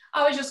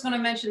 I was just going to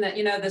mention that,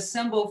 the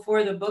symbol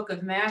for the book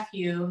of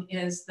Matthew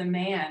is the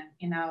man,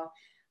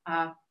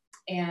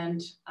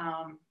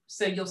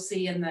 so you'll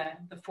see in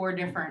the four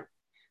different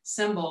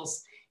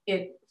symbols,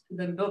 the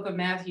book of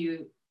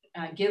Matthew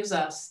gives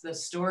us the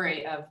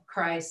story of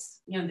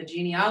Christ, the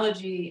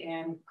genealogy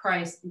and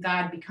Christ,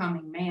 God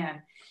becoming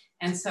man.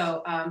 And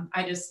so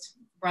I just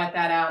brought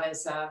that out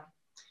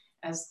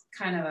as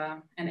kind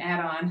of an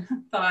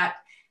add-on thought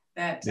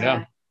that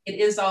it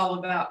is all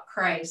about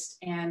Christ.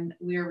 And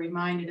we're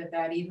reminded of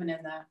that even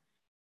in the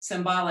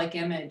symbolic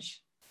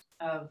image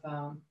of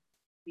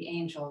the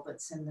angel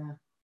that's in the...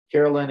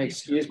 Carolyn,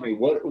 excuse me,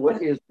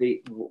 what is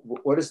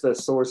the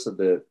source of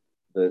the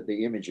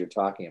image you're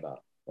talking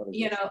about? Like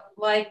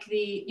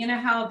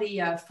how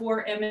the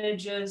four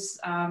images,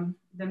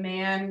 the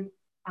man,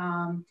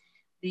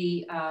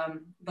 the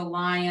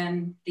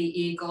lion,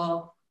 the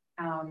eagle,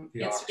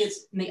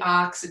 it's the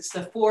ox. It's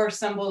the four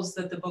symbols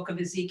that the book of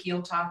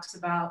Ezekiel talks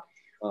about.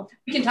 Oh.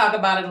 We can talk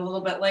about it a little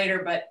bit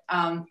later, but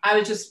I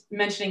was just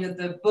mentioning that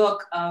the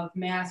book of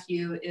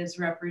Matthew is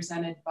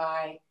represented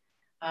by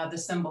the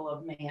symbol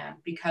of man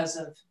because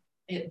of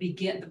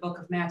the book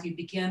of Matthew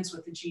begins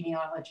with the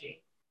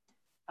genealogy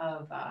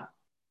of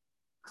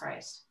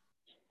Christ.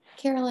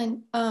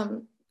 Carolyn, I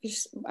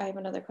have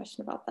another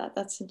question about that.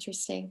 That's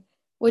interesting.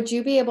 Would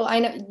you be able, I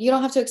know you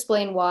don't have to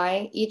explain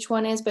why each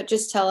one is, but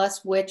just tell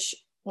us which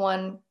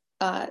one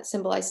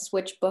symbolizes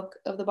which book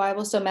of the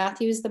Bible. So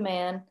Matthew is the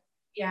man.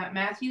 Yeah,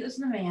 Matthew is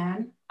the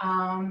man.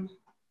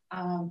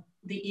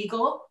 The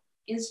eagle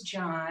is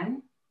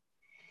John.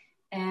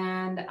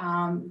 And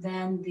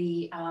then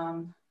the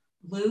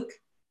Luke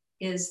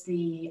is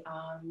the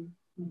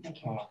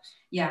ox.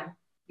 Yeah,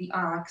 the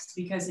ox,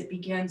 because it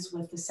begins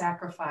with the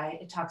sacrifice.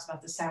 It talks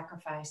about the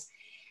sacrifice.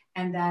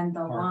 And then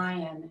the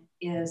lion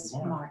is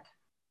Mark.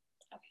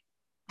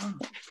 Okay.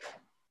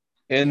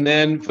 And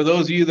then for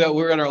those of you that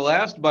were in our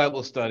last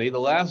Bible study, the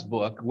last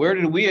book, where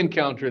did we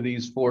encounter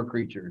these four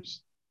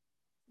creatures?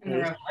 In the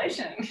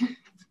Revelation.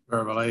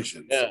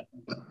 Revelation. Yeah.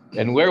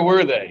 And where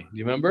were they? Do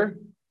you remember?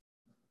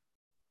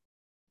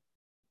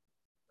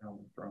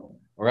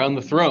 Around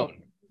the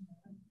throne.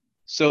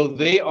 So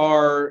they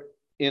are,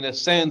 in a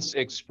sense,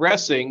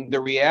 expressing the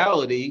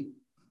reality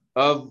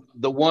of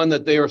the one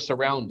that they are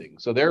surrounding.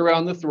 So they're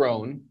around the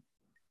throne,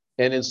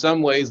 and in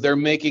some ways they're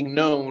making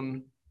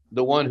known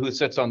the one who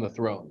sits on the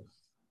throne.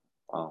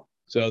 Wow.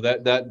 So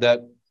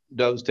that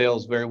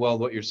dovetails very well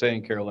what you're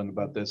saying, Carolyn,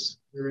 about this.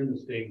 They're in the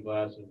stained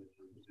glass of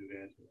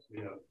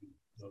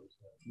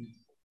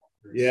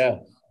yeah.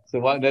 So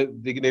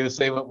they would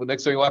say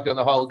next time you walk down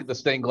the hall, look at the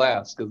stained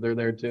glass because they're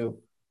there too.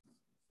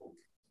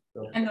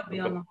 So, and they'll be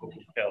on the book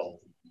of Kells.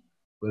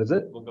 What is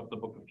it? Look up the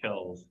book of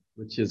Kells.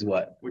 Which is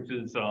what? Which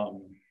is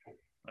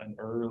an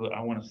early,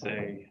 I want to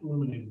say,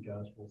 illuminated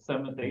gospel,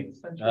 7th,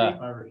 8th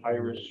century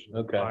Irish.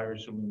 Okay.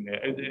 Irish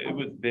illuminated. It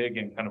was big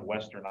in kind of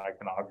Western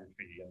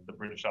iconography and the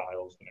British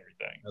Isles and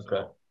everything.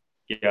 Okay. So,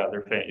 yeah,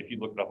 they're if you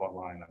look it up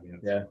online, I mean,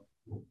 it's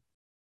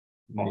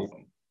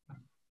awesome.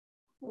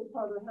 We'll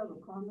probably have a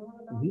comment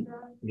about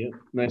that. Yep.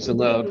 Nice and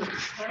loud.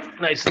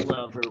 Nice and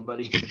loud for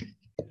everybody.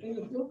 In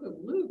the book of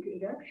Luke,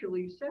 it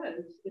actually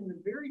says in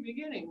the very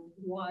beginning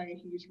why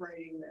he's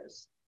writing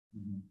this.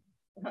 Mm-hmm.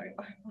 I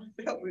thought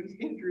that was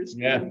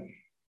interesting. Yeah.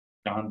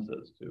 John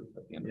says too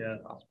at the end of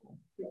the gospel.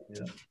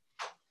 Yeah.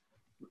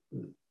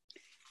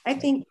 I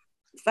think,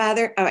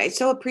 Father, I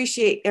so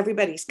appreciate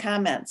everybody's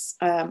comments,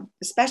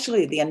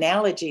 especially the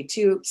analogy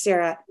too,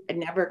 Sarah. I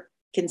never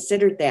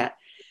considered that.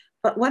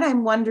 But what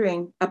I'm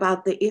wondering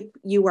about the if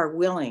you are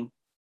willing,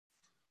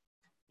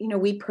 you know,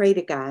 we pray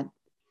to God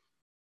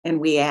and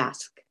we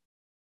ask.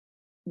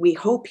 We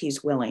hope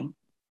he's willing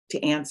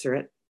to answer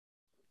it,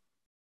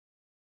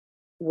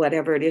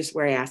 whatever it is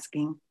we're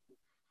asking.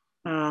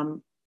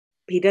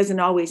 He doesn't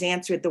always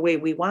answer it the way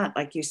we want.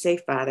 Like you say,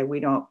 Father, we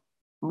don't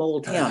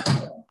mold him.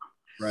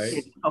 Right.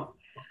 You know?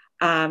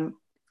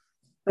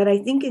 But I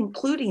think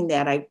including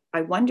that,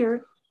 I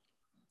wonder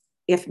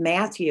if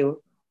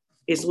Matthew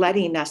is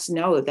letting us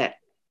know that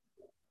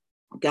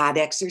God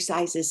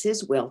exercises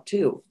his will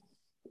too.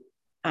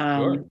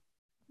 Sure.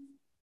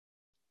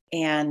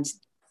 And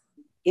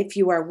if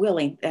you are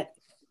willing, that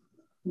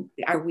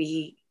are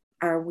we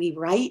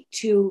right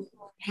to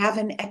have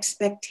an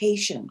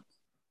expectation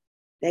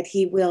that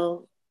he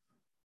will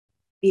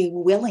be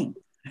willing?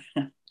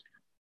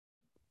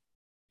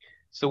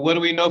 So what do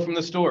we know from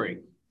the story?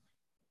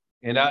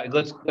 And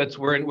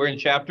we're in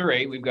chapter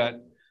 8. We've got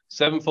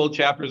 7 full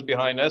chapters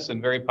behind us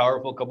and very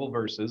powerful couple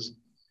verses.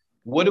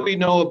 What do we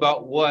know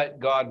about what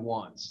God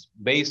wants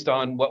based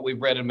on what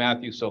we've read in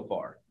Matthew so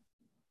far?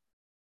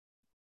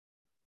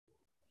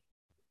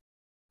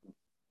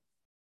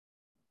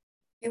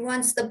 He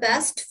wants the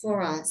best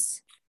for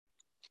us.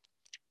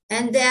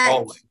 And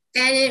that,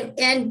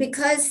 and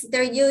because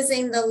they're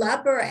using the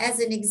leper as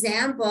an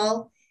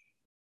example,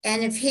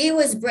 and if he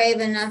was brave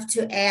enough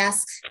to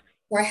ask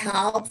for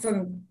help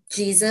from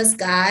Jesus,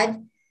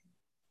 God,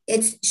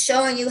 it's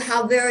showing you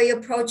how very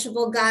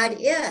approachable God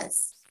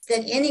is,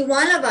 that any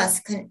one of us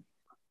can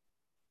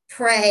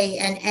pray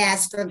and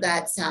ask for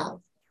God's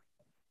help.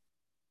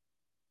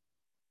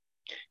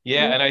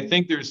 Yeah, and I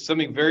think there's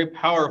something very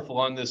powerful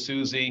on this,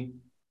 Susie.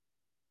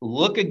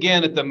 Look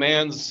again at the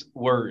man's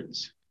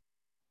words.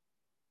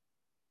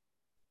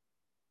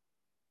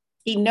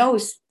 He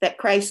knows that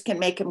Christ can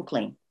make him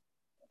clean.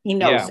 He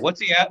knows. Yeah,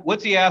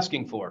 what's he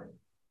asking for?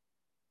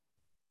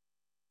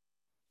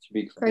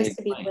 Christ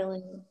to be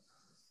willing.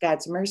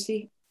 God's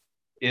mercy.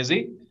 Is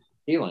he?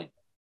 Healing.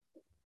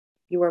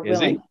 You are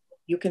willing.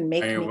 You can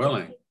make me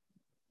willing.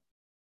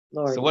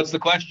 Lord. So what's the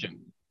question?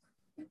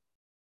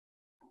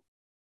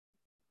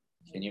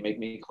 Can you make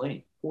me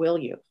clean? Will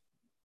you?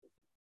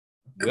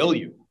 Will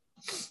you?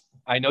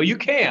 I know you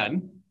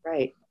can.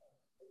 Right.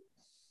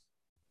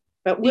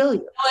 But will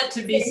you? Want it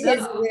to be His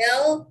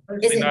will?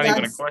 It's not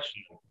even a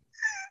question.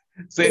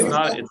 So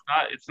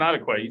it's not a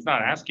question. He's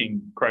not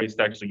asking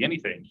Christ actually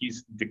anything.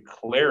 He's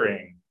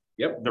declaring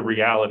the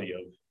reality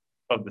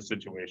of the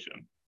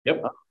situation.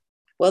 Yep.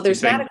 Well,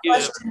 there's not a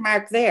question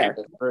mark there.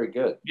 That's very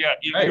good. Yeah,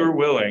 if you're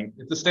willing,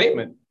 it's a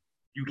statement.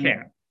 You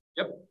can.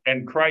 Yep.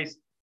 And Christ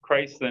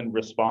then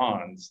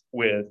responds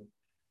with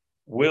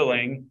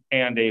willing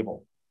and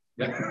able.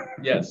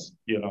 Yes.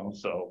 You know,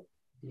 so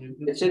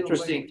it's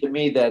interesting to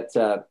me that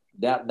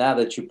now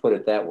that you put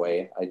it that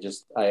way,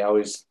 I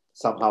always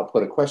somehow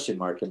put a question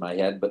mark in my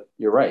head, but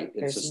you're right.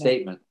 It's a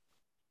statement.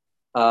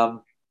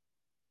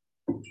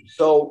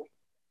 So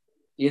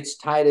it's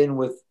tied in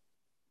with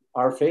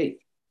our faith,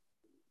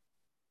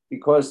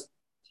 because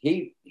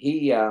he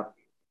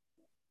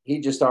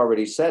just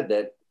already said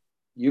that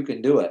you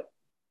can do it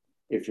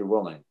if you're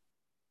willing.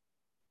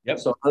 Yep.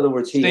 So in other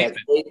words, he had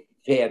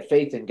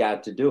faith in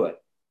God to do it.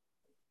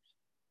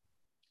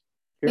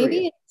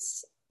 Period.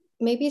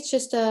 Maybe it's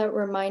just a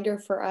reminder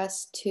for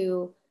us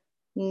to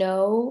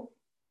know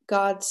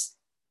God's,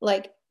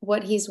 like,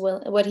 what he's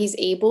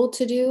able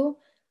to do,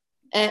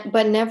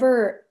 but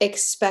never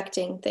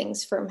expecting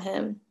things from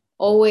him.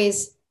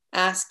 Always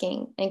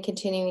asking and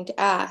continuing to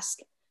ask,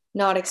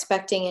 not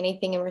expecting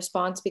anything in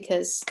response,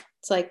 because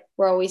it's like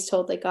we're always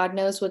told that God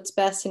knows what's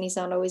best and he's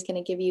not always going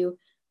to give you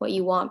what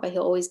you want, but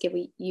he'll always give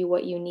you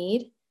what you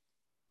need.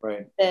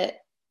 Right.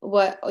 That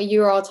what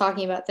you're all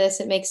talking about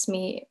this, it makes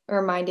me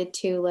reminded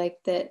too, like,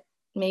 that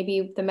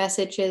maybe the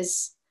message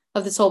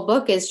of this whole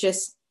book is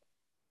just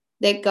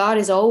that God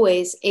is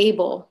always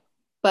able,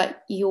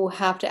 but you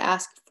have to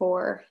ask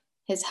for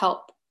his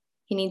help.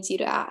 He needs you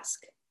to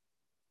ask.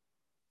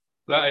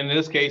 Well, in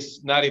this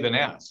case, not even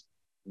ask.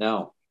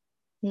 No.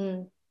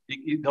 Deaconicism.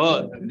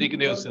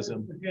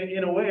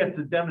 In a way, it's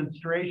a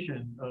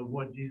demonstration of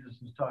what Jesus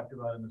has talked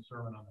about in the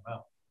Sermon on the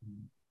Mount.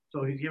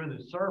 So he's given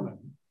this sermon,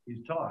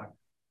 he's talked,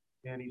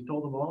 and he's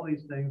told them all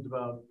these things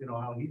about,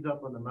 how he's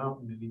up on the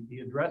mountain, and he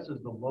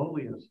addresses the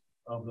lowliest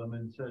of them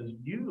and says,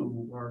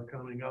 you are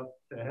coming up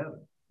to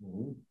heaven.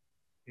 Mm-hmm.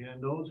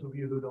 And those of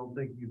you who don't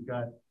think you've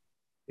got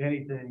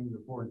anything,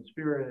 the foreign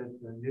spirit,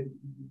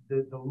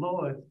 the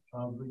lowest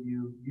of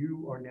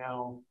you are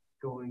now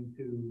going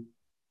to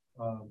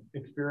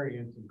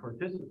experience and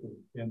participate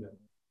in it.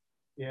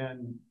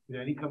 And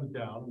then he comes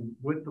down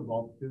with the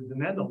multitudes,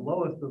 and then the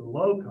lowest of the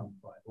low comes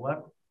by, the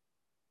leper.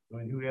 I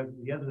mean,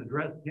 he hasn't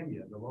addressed him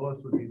yet. The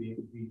lowest would be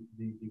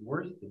the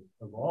worst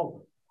of all of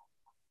them.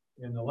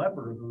 And the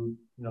leper, who,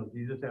 you know,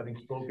 Jesus having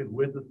spoken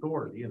with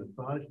authority and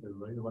astonished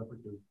everybody, the leper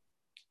says,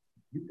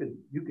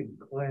 you can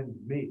cleanse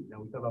me.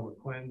 Now we talk about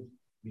what cleanse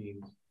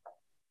means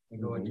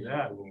and go into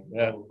that a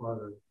little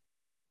further,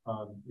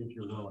 if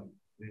you're willing.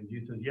 And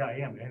Jesus says, yeah, I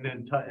am. And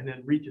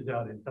then reaches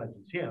out and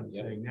touches him,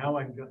 saying, now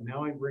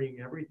I'm bringing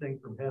everything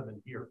from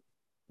heaven here.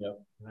 Yep.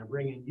 And I'm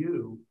bringing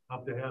you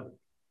up to heaven.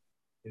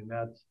 And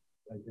that's,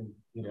 I think,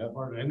 you know,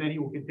 part of it. And then he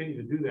will continue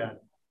to do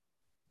that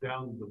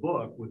down the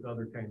book with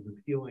other kinds of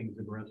healings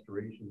and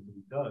restorations that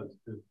he does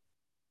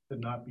to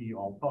not be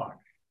all talk.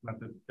 Not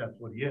that that's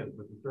what he is,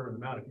 but the Sermon on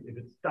the Mount, if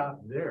it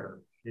stopped there,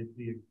 it'd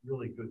be a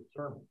really good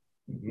sermon.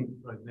 Mm-hmm.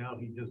 But now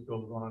he just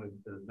goes on and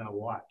says, now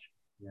watch.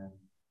 Yeah.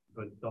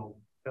 But don't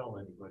tell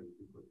anybody.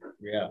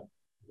 Yeah.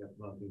 That's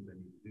one of the things I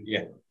need to do.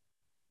 Yeah.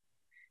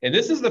 And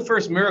this is the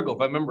first miracle,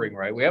 if I'm remembering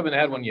right. We haven't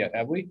had one yet,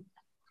 have we?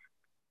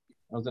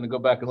 I was going to go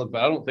back and look,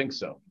 but I don't think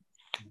so.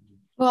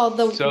 Well,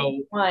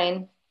 the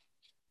wine.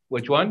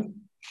 Which one?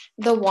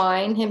 The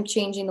wine, him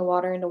changing the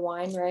water into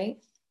wine, right?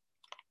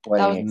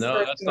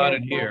 No, that's not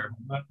in here.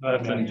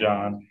 That's in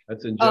John.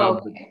 That's in John.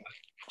 Oh, okay.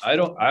 I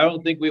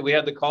don't think we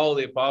had the call of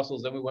the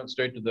apostles, then we went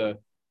straight to the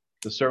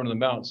Sermon on the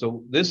Mount.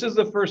 So this is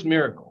the first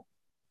miracle,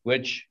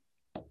 which,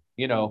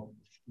 you know,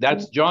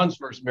 that's John's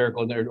first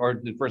miracle, or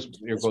the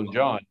first miracle of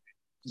John.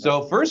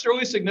 So first are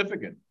always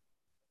significant.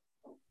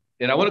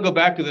 And I want to go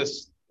back to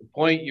this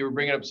point you were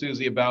bringing up,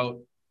 Susie, about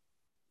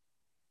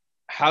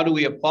how do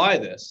we apply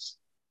this?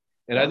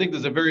 And I think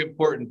there's a very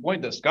important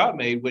point that Scott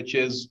made, which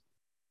is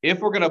if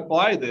we're going to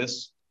apply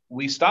this,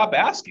 we stop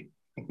asking.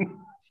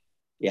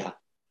 Yeah.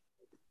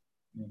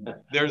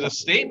 There's a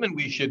statement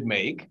we should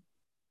make.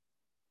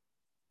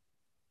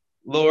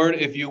 Lord,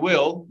 if you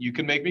will, you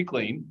can make me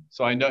clean.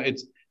 So I know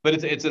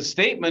it's a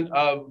statement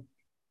of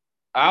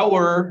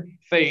our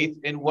faith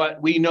in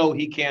what we know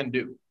he can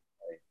do.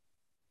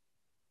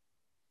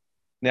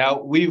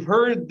 Now, we've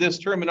heard this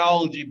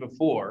terminology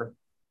before.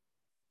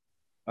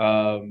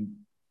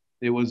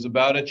 It was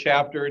about a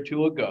chapter or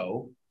two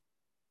ago.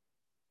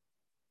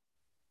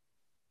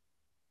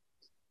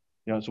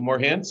 You know, some more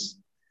hints?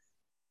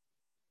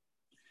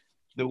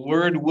 The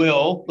word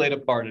will played a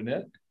part in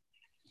it.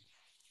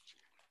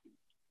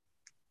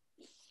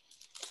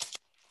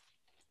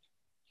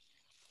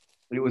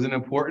 It was an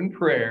important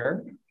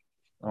prayer.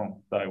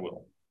 Oh, thy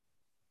will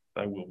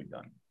be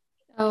done.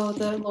 Oh,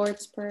 the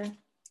Lord's Prayer.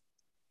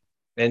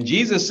 And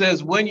Jesus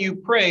says, when you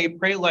pray,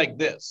 pray like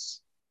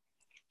this.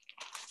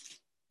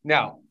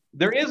 Now,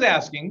 there is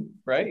asking,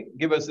 right?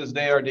 Give us this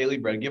day our daily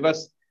bread. Give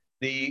us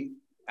the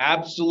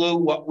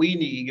absolute what we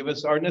need. Give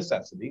us our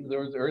necessity.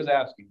 There is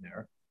asking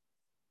there.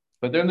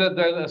 But then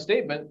there's a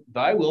statement,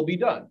 thy will be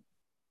done.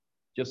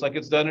 Just like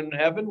it's done in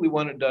heaven, we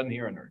want it done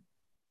here on earth.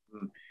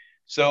 Mm-hmm.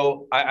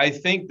 So I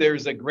think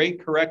there's a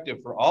great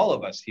corrective for all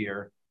of us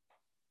here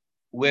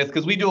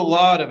because we do a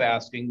lot of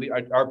asking.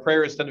 Our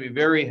prayers tend to be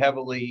very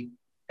heavily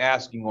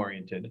asking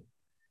oriented.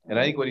 And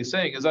I think what he's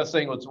saying is not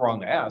saying what's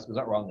wrong to ask. It's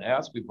not wrong to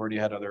ask. We'll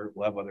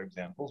have other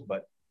examples,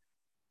 but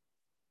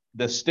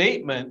the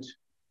statement,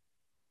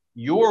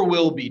 your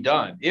will be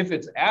done. If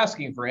it's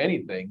asking for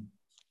anything,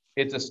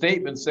 it's a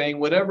statement saying,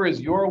 whatever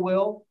is your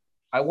will,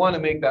 I want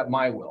to make that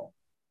my will.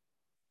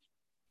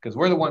 Because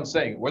we're the ones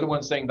saying it. We're the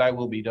ones saying thy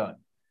will be done.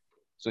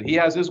 So he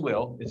has his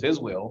will, it's his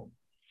will.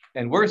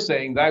 And we're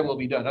saying thy will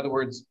be done. In other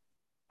words,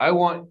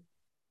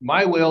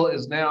 my will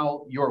is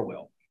now your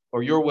will.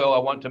 Or your will, I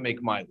want to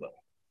make my will.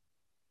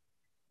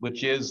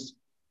 Which is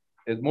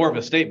more of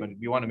a statement.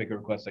 If you want to make a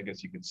request, I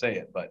guess you could say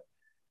it. But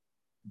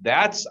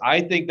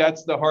I think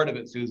that's the heart of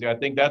it, Susie. I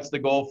think that's the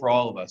goal for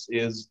all of us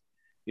is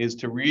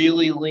to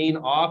really lean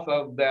off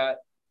of that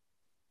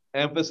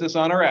emphasis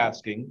on our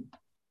asking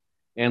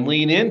and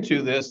lean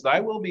into this, thy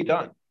will be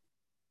done.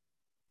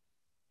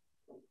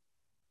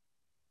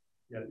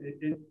 Yeah,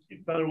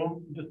 Father,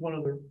 just one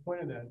other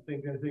point on that. I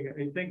think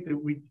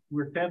that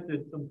we're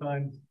tempted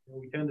sometimes,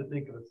 we tend to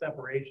think of a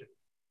separation,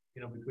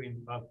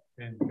 between us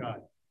and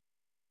God,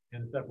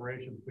 and a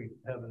separation between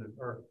heaven and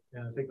earth.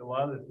 And I think a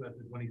lot of this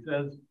message, when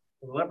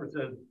the leper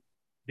says,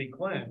 be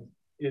cleansed,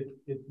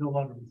 it's no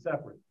longer be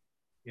separate,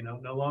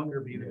 no longer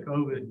be the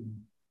COVID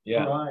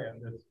pariah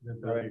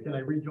that's out there. Can I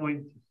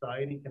rejoin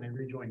society? Can I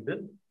rejoin this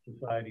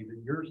society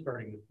that you're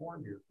starting to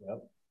form here?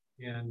 Yep.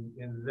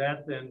 And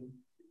that then,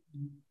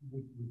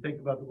 we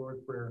think about the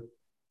Lord's Prayer,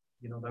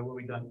 thy will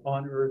be done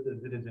on earth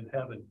as it is in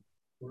heaven.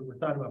 We're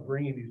talking about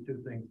bringing these two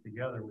things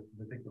together, which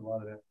I think a lot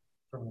of that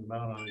Sermon on the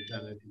Mount on is,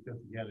 and it's just,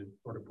 again, it's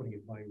sort of putting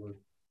his money where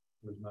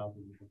his mouth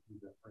is.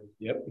 That phrase.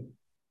 Yep.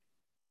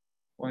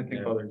 Well, I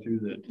think, Father, too,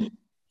 that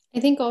I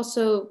think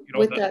also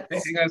with that.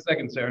 Hang on a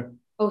second, Sarah.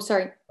 Oh,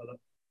 sorry.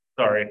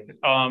 Sorry.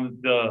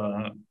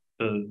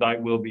 The thy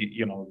will be,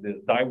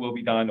 the thy will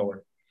be done,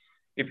 or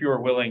if you are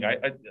willing,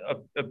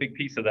 a big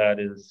piece of that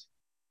is,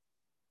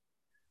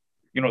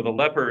 the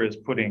leper is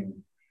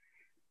putting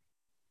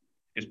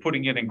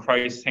it in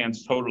Christ's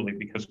hands totally,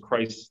 because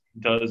Christ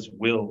does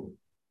will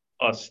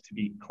us to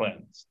be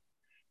cleansed.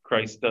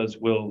 Christ does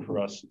will for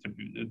us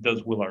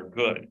does will our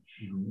good.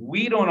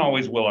 We don't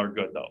always will our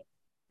good though.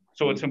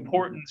 So it's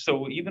important.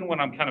 So even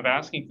when I'm kind of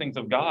asking things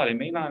of God, it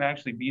may not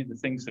actually be the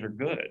things that are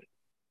good.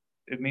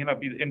 It may not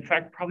be, in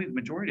fact, probably the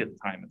majority of the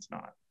time it's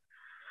not.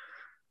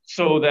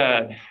 So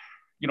that,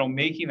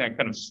 making that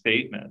kind of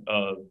statement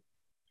of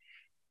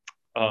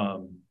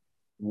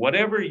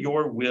whatever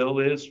your will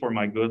is for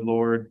my good,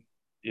 Lord,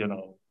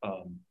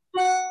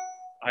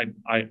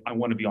 I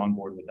want to be on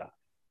board with that,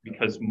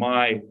 because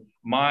my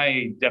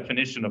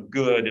definition of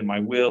good and my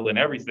will and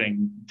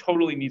everything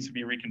totally needs to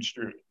be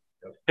reconstrued.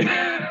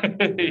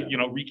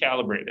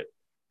 Recalibrated,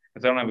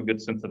 because I don't have a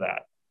good sense of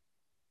that.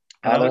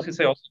 And I was going to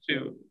say also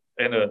too,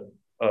 and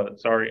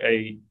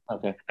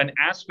an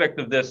aspect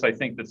of this I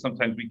think that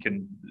sometimes we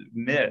can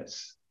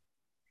miss,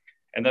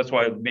 and that's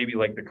why maybe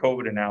like the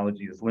COVID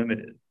analogy is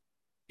limited,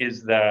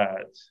 is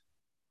that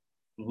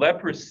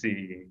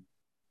leprosy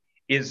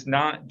is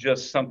not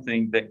just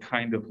something that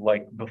kind of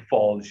like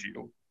befalls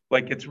you.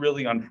 Like, it's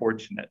really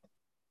unfortunate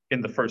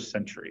in the first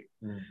century,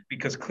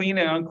 because clean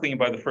and unclean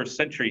by the first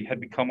century had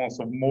become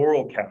also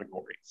moral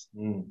categories.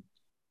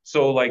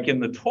 So like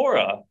in the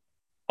Torah,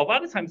 a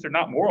lot of times they're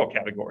not moral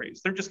categories.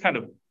 They're just kind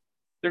of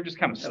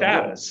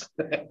status.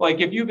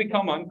 Like if you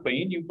become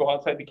unclean, you go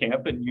outside the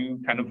camp and you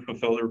kind of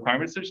fulfill the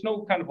requirements. There's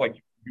no kind of like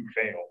you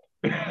failed,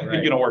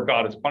 right. Or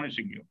God is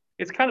punishing you.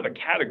 It's kind of a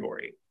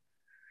category.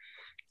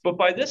 But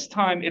by this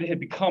time, it had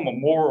become a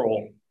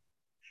moral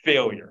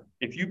failure.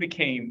 If you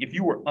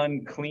were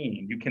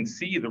unclean, you can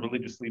see the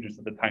religious leaders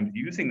at the time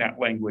using that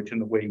language in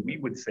the way we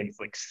would say it's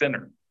like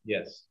sinner.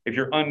 Yes. If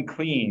you're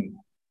unclean,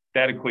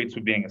 that equates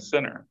with being a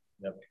sinner.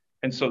 Yep.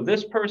 And so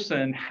this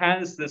person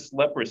has this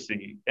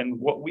leprosy, and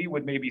what we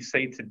would maybe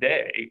say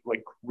today,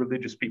 like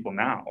religious people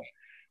now,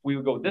 we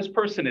would go, this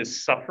person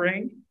is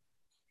suffering,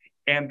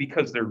 and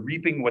because they're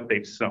reaping what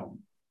they've sown,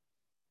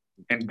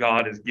 and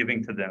God is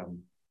giving to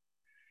them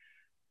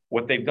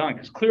what they've done,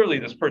 because clearly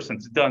this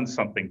person's done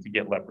something to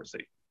get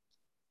leprosy.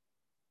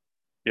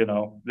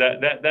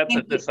 That's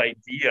this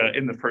idea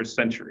in the first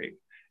century,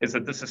 is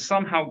that this is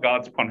somehow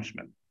God's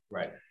punishment.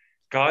 Right.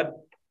 God,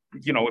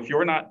 if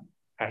you're not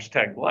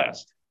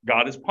 #blessed,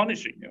 God is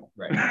punishing you.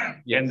 Right.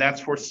 Yes. And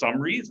that's for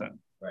some reason.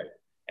 Right.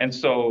 And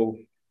so,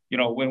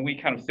 when we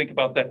kind of think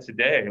about that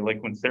today,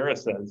 like when Sarah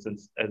says,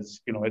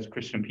 as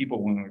Christian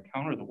people, when we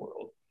encounter the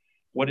world,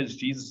 what is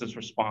Jesus's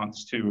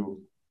response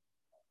to,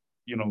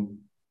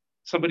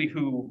 somebody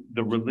who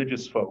the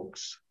religious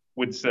folks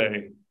would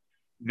say,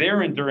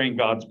 they're enduring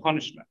God's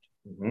punishment.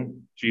 Mm-hmm.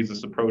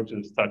 Jesus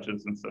approaches,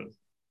 touches, and says,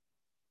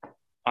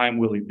 I am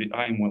willing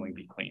to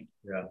be clean.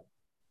 Yeah.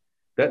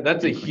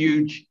 That's a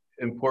huge,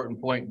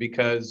 important point,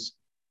 because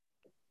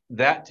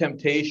that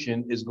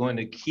temptation is going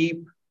to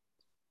keep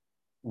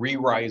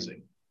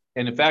re-rising.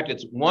 And in fact,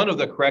 it's one of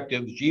the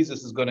correctives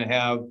Jesus is going to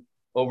have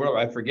over,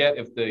 I forget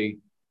if the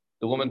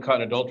woman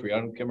caught in adultery, I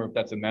can't remember if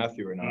that's in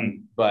Matthew or not,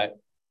 but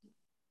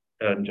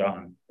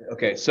John.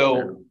 Okay,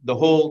 so the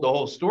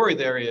whole story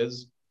there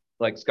is,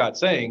 like Scott's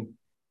saying,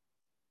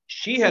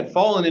 she had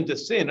fallen into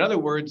sin. In other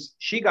words,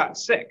 she got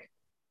sick.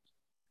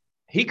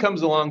 He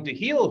comes along to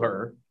heal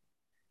her,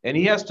 and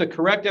he has to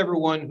correct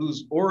everyone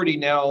who's already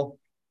now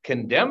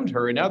condemned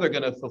her, and now they're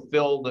going to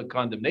fulfill the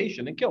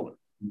condemnation and kill her.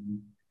 Mm-hmm.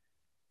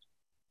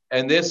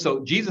 And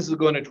so Jesus is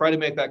going to try to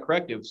make that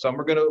corrective. Some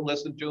are going to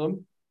listen to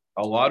him,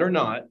 a lot are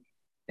not.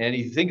 And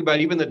you think about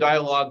even the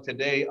dialogue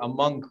today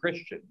among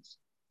Christians,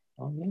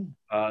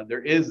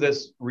 there is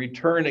this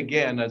return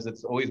again, as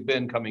it's always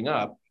been coming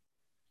up,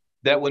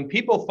 that when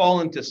people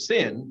fall into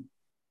sin,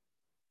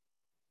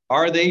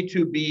 are they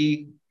to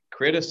be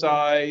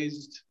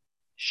criticized,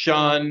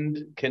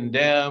 shunned,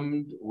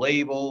 condemned,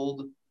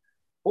 labeled,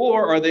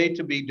 or are they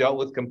to be dealt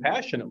with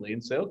compassionately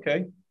and say,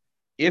 okay,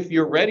 if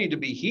you're ready to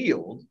be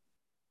healed,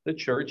 the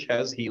church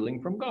has healing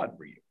from God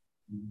for you.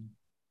 Mm-hmm.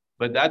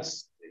 But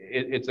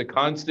it's a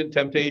constant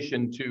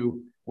temptation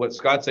to what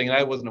Scott's saying, and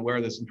I wasn't aware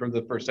of this in terms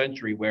of the first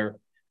century, where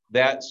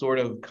that sort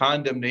of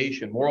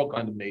condemnation, moral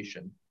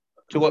condemnation,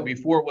 to what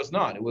before was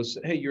not. It was,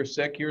 hey, you're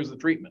sick, here's the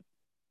treatment.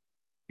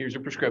 Here's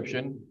your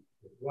prescription.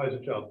 Why is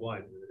a child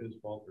blind? His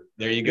fault.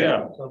 There you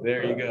go. Yeah.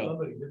 There you go.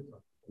 Somebody did something.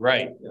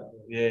 Right.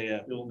 Yeah.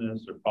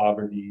 Illness or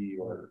poverty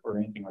or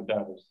anything like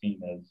that was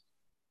seen as,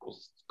 well,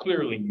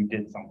 clearly you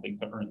did something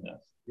to earn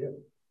this.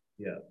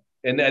 Yeah.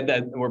 And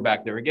then we're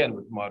back there again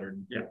with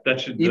modern. Yeah,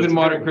 even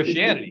modern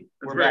Christianity.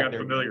 We're very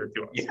unfamiliar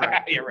to us.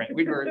 Yeah, you're right.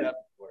 We've heard that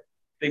before.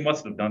 They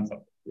must have done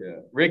something. Yeah.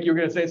 Rick, you were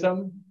going to say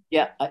something?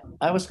 Yeah,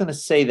 I was going to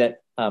say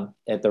that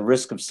at the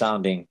risk of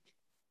sounding,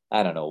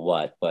 I don't know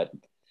what, but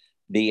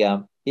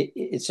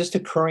it's just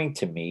occurring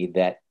to me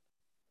that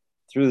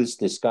through this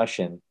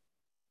discussion,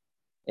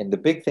 and the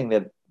big thing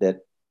that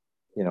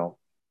I'll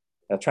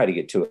try to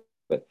get to it,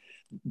 but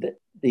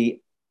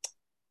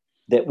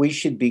that we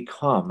should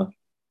become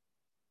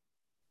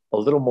a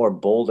little more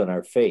bold in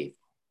our faith.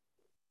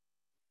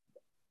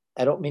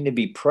 I don't mean to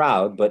be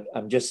proud, but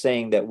I'm just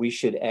saying that we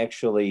should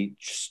actually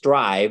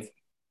strive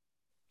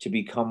to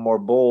become more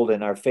bold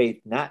in our faith.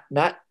 Not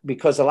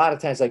because a lot of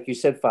times, like you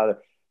said, Father,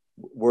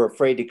 we're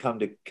afraid to come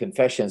to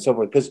confession and so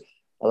forth. Because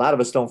a lot of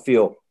us don't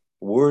feel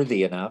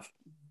worthy enough.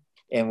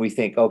 And we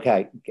think,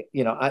 okay,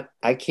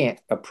 I can't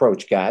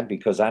approach God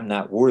because I'm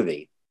not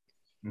worthy.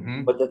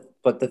 Mm-hmm.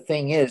 But the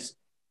thing is,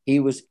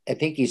 I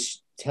think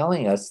he's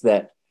telling us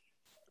that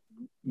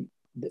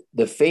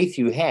the faith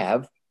you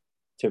have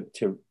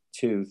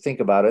to think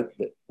about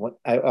it.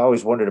 I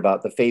always wondered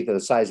about the faith of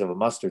the size of a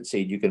mustard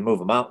seed. You can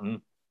move a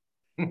mountain.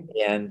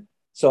 And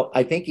so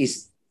I think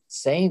he's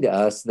saying to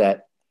us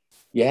that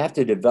you have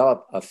to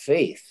develop a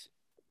faith,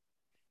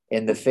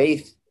 and the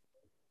faith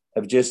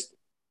of just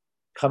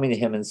coming to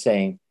him and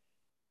saying,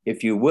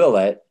 if you will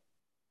it,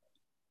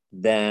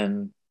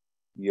 then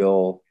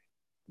you'll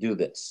do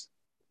this.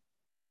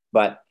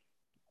 But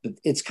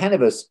it's kind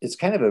of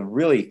a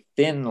really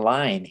thin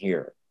line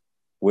here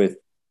with,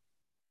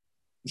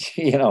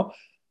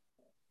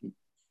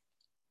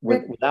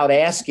 without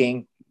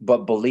asking,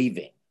 but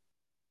believing.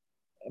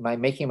 Am I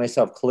making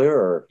myself clear?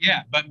 Or?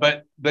 Yeah,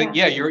 but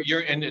yeah,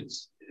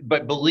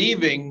 but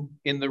believing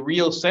in the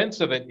real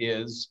sense of it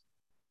is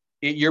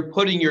you're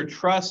putting your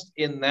trust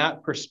in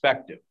that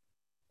perspective.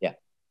 Yeah.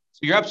 So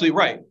you're absolutely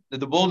right.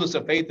 The boldness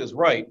of faith is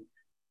right.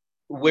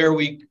 Where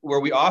we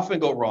often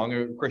go wrong,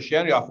 or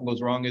Christianity often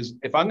goes wrong, is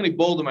if I'm going to be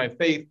bold in my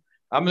faith,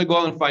 I'm going to go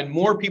out and find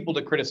more people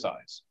to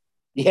criticize.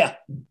 Yeah.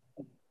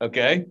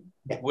 Okay.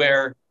 Yeah.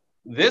 Where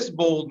this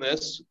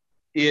boldness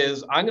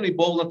is, I'm going to be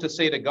bold enough to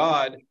say to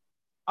God,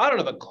 I don't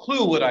have a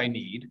clue what I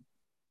need,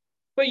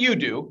 but you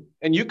do,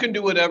 and you can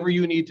do whatever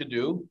you need to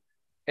do.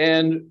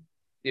 And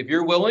if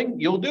you're willing,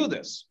 you'll do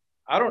this.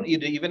 I don't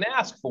need to even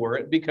ask for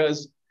it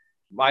because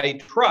my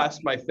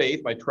trust, my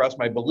faith, my trust,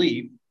 my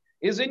belief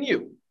is in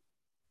you.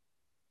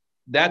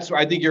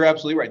 I think you're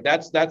absolutely right.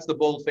 That's the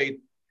bold faith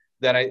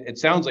that it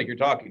sounds like you're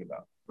talking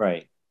about.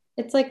 Right.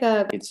 It's like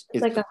it's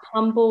like a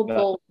humble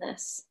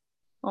boldness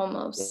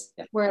almost,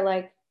 where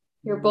like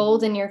you're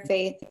bold in your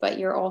faith, but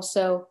you're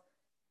also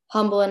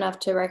humble enough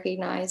to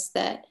recognize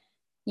that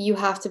you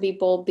have to be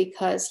bold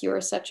because you're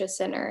such a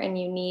sinner and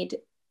you need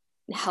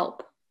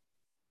help.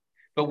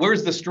 But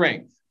where's the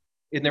strength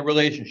in the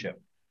relationship?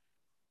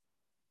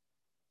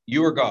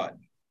 You or God?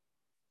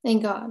 In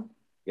God.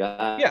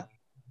 Yeah.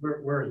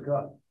 Where is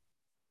God?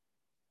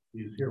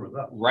 He's here with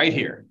us. Right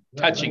here,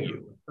 touching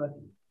you.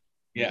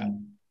 Yeah.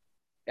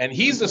 And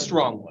he's the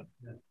strong one.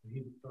 Yeah,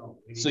 he's strong.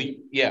 So,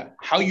 yeah,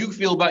 how you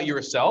feel about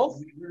yourself?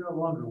 You're no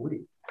longer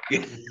weak.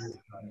 Yeah.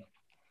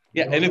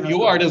 Yeah, and if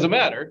you are, it doesn't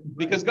matter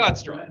because God's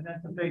strong. And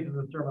that's the faith of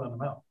the Sermon on the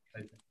Mount, I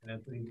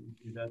think.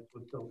 And that's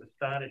what's so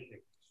astonishing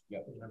to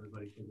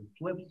everybody, because it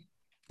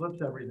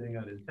flips everything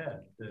on his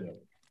head. That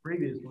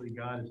previously,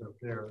 God is up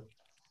there,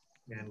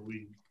 and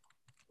we,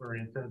 for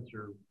incense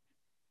or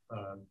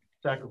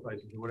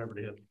sacrifices or whatever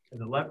it is, and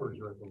the lepers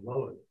are at the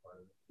lowest part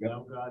of it.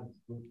 Now God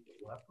flips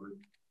the lepers.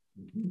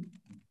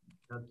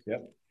 That's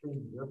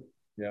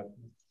yeah.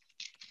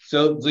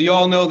 So you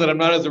all know that I'm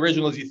not as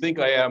original as you think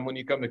I am when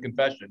you come to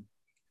confession.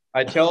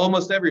 I tell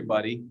almost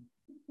everybody,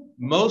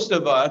 most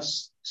of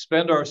us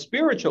spend our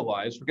spiritual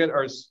lives, forget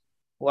our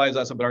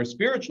lives, but our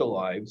spiritual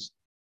lives,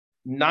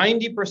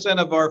 90%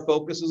 of our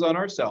focus is on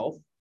ourselves,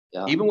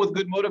 even with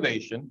good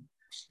motivation,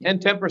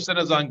 and 10%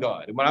 is on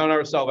God. And when I'm on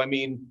ourselves, I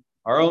mean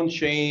our own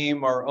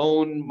shame,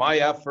 my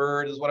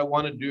effort is what I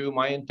want to do,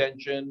 my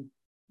intention,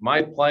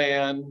 my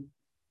plan.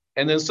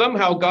 And then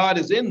somehow God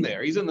is in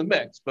there. He's in the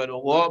mix, but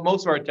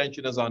most of our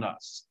attention is on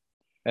us.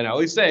 And I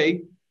always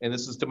say, and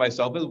this is to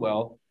myself as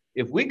well,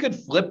 if we could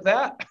flip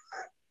that,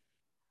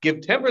 give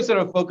 10%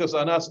 of focus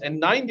on us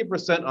and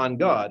 90% on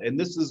God, and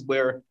this is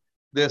where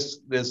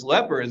this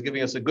leper is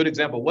giving us a good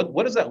example.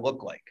 What does that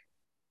look like?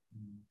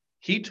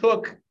 He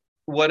took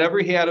whatever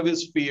he had of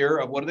his fear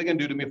of what are they going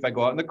to do to me if I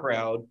go out in the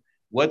crowd?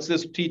 What's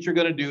this teacher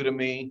going to do to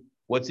me?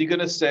 What's he going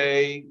to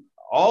say?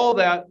 All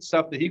that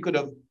stuff that he could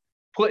have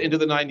put into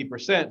the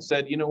 90%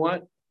 said, you know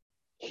what?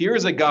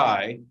 Here's a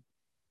guy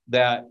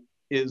that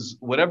is,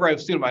 whatever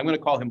I've seen him, I'm going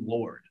to call him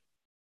Lord.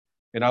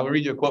 And I'll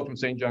read you a quote from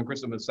St. John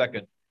Chrysostom in a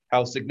second,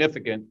 how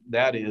significant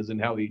that is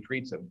and how he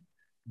treats him.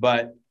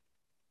 But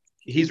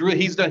he's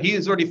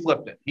already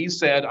flipped it. He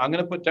said, I'm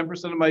going to put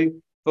 10% of my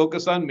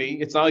focus on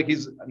me. It's not like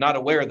he's not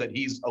aware that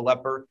he's a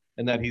leper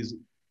and that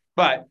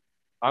but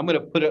I'm going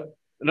to put it,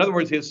 in other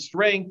words, his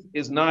strength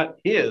is not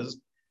his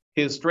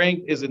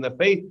strength is in the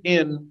faith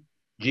in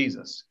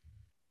Jesus.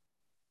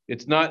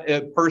 It's not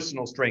a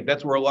personal strength.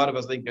 That's where a lot of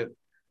us think it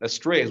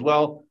astrays.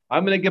 Well,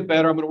 I'm going to get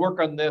better. I'm going to work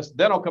on this.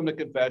 Then I'll come to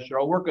confession.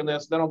 I'll work on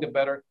this. Then I'll get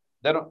better.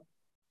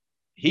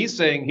 He's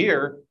saying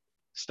here,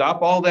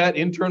 stop all that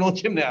internal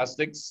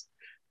gymnastics.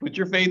 Put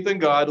your faith in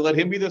God. Let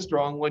him be the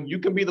strong one. You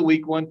can be the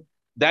weak one.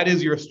 That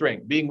is your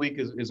strength. Being weak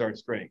is our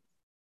strength.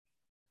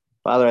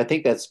 Father, I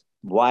think that's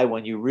why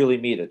when you really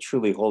meet a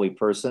truly holy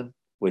person,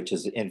 which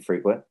is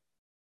infrequent,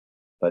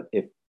 but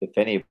if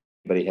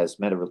anybody has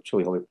met a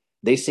truly holy,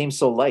 they seem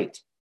so light.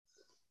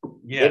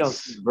 Yes. They don't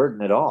seem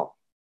burden at all.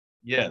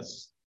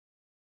 Yes.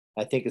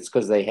 I think it's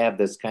because they have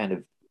this kind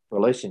of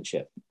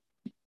relationship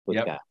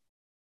with God.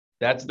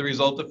 That's the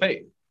result of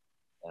faith.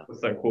 Yeah.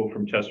 What's that quote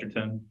from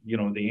Chesterton? You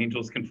know, the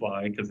angels can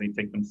fly because they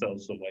take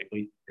themselves so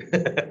lightly.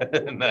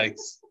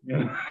 Nice.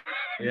 Yeah.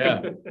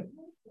 Yeah.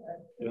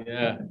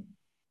 Yeah.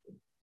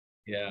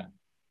 Yeah.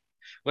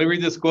 Let me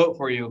read this quote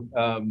for you.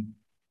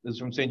 This is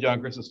from St. John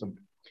Chrysostom.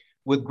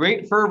 With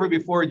great fervor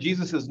before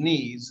Jesus'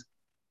 knees,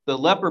 the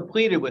leper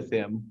pleaded with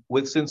him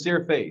with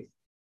sincere faith.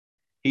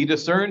 He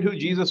discerned who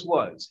Jesus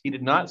was. He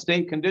did not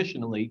state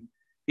conditionally,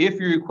 if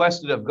you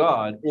requested of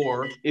God,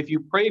 or if you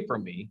pray for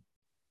me.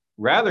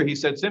 Rather, he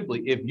said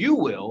simply, if you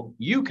will,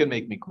 you can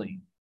make me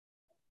clean.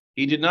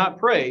 He did not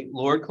pray,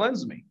 Lord,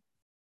 cleanse me.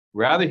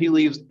 Rather, he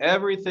leaves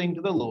everything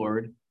to the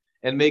Lord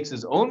and makes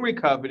his own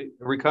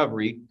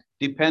recovery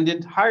depend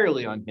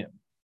entirely on him.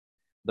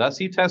 Thus,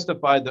 he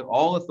testified that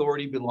all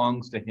authority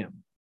belongs to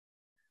him.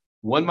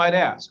 One might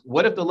ask,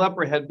 what if the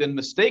leper had been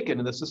mistaken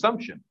in this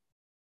assumption?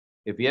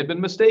 If he had been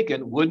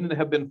mistaken, wouldn't it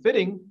have been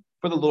fitting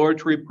for the Lord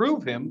to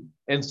reprove him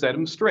and set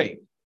him straight?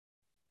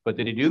 But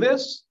did he do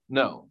this?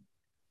 No.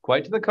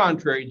 Quite to the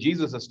contrary,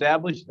 Jesus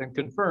established and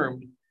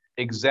confirmed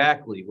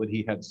exactly what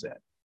he had said.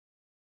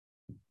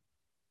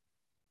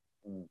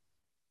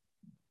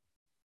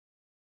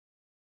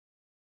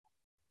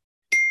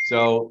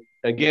 So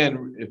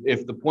again,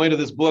 if the point of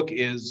this book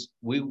is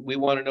we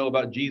want to know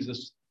about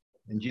Jesus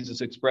and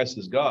Jesus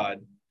expresses God,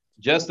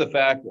 just the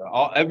fact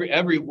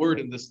every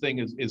word in this thing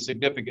is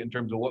significant in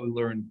terms of what we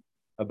learn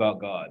about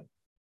God.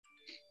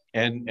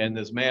 And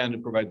this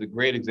man provides a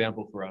great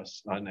example for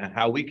us on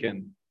how we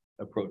can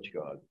approach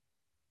God.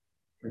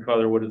 And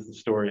Father, what is the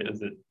story?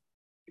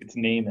 It's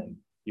Naaman,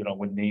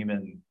 when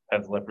Naaman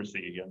has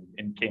leprosy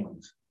in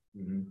Kings.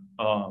 Mm-hmm.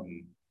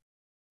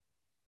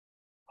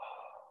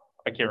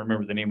 I can't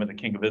remember the name of the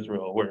king of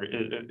Israel, where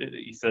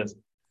he says,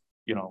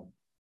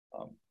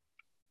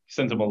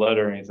 sends him a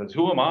letter and he says,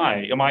 who am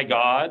I? Am I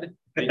God?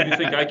 Do you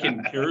think I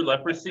can cure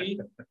leprosy?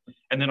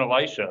 And then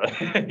Elisha,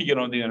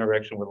 the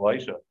interaction with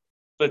Elisha.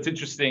 So it's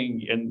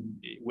interesting, and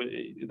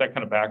that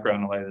kind of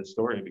background in light of the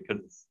story,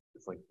 because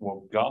it's like,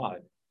 well,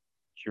 God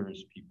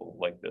cures people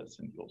like this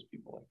and heals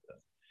people like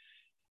this.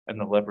 And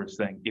the leper's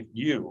saying, if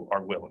you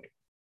are willing,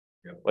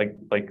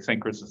 like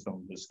St.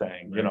 Chrysostom was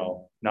saying, right.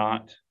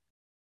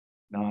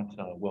 Not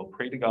well,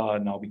 pray to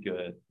God and I'll be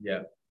good.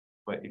 Yeah.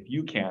 But if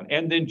you can,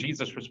 and then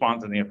Jesus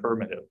responds in the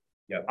affirmative.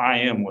 Yeah. I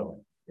am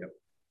willing. Yep.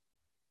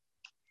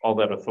 All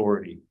that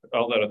authority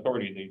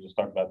that you just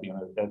talked about at the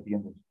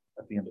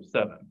end of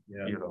 7,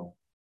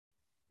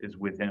 is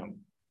with him.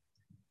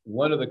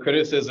 One of the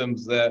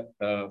criticisms that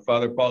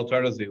Father Paul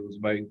Tardosi, who was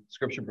my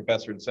scripture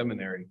professor in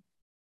seminary,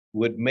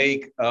 would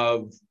make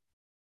of,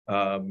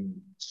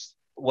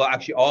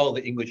 actually all of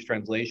the English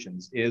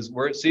translations, is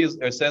where it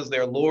says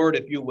there, Lord,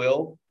 if you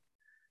will.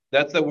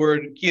 That's the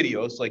word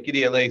Kyrios, like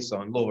Kyrie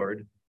eleison,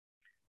 Lord.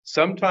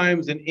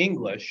 Sometimes in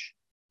English,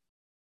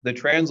 the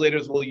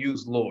translators will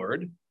use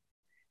Lord,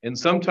 and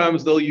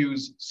sometimes they'll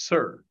use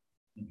Sir.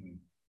 Mm-hmm.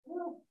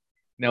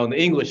 Now, in the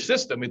English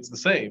system, it's the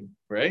same,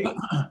 right?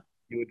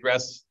 You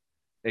address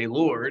a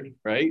Lord,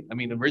 right? I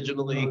mean,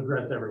 originally... You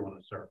address everyone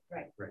as Sir.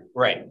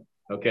 Right.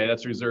 Okay,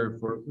 that's reserved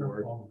for...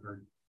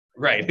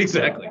 Right,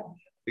 exactly.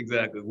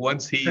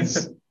 Once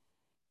he's...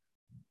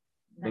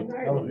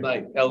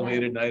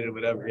 elevated, knighted,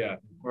 whatever, yeah.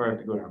 Or have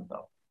to go to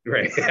himself.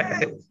 Right.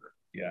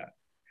 Yeah.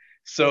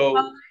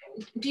 So...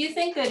 do you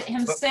think that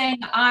him saying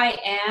I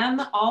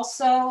am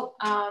also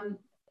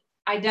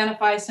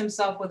identifies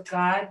himself with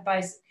God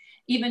by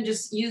even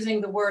just using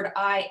the word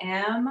I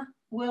am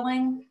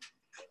willing?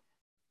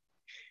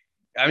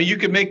 I mean, you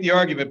could make the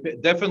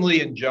argument,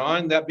 definitely in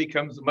John, that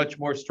becomes a much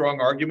more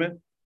strong argument.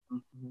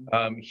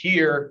 Mm-hmm.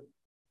 Here,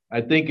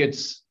 I think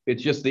it's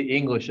just the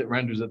English that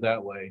renders it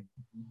that way.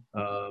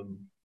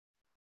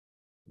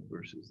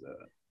 Verse is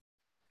that?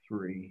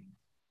 3.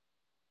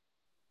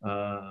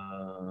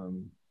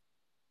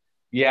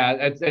 Yeah,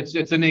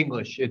 it's in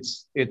English.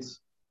 It's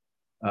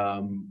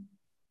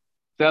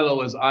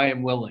fellow as I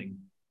am willing.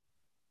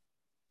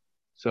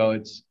 So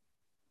it's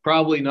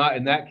probably not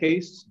in that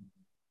case,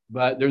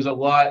 but there's a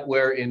lot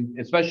where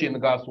especially in the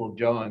Gospel of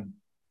John,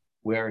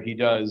 where he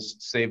does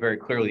say very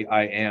clearly,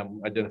 I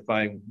am,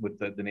 identifying with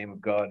the name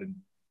of God in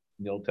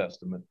the Old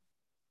Testament.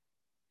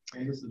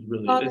 And this is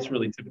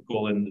really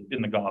typical in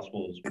the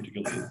Gospels,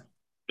 particularly,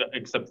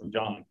 except for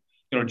John.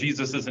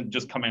 Jesus isn't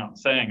just coming out and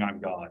saying, I'm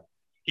God.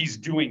 He's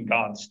doing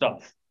God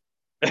stuff.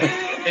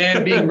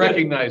 And being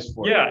recognized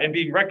for it. Yeah, and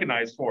being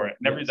recognized for it.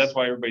 And that's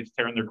why everybody's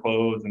tearing their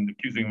clothes and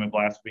accusing him of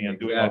blasphemy and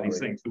doing all these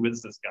things. Who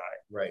is this guy?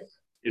 Right.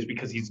 Is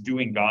because he's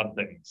doing God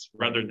things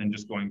rather than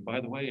just going, by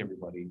the way,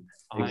 everybody,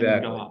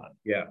 exactly. I'm God.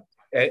 Yeah.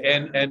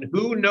 And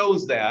who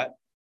knows that?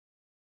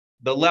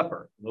 The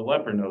leper. The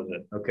leper knows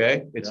it.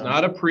 Okay. It's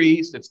not a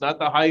priest. It's not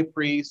the high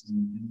priest.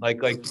 Like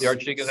the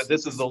Archdeacon said,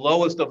 this is the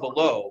lowest of the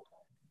low.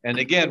 And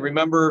again,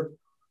 remember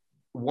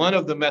one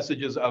of the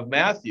messages of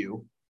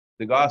Matthew,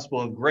 the gospel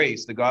of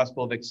grace, the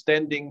gospel of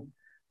extending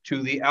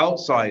to the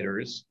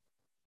outsiders.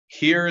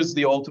 Here's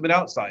the ultimate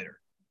outsider.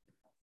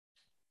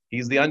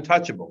 He's the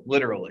untouchable,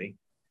 literally.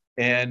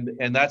 And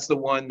that's the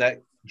one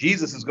that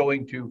Jesus is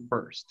going to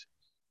first.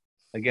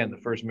 Again, the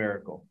first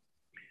miracle.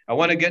 I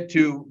want to get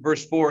to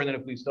verse 4, and then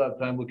if we still have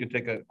time, we can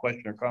take a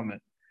question or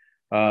comment.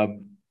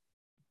 And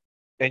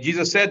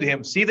Jesus said to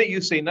him, see that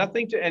you say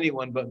nothing to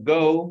anyone, but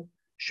go,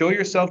 show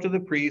yourself to the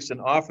priest and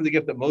offer the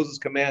gift that Moses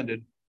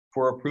commanded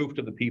for a proof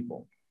to the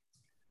people.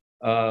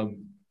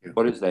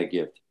 What is that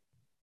gift?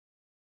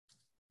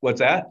 What's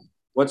that?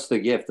 What's the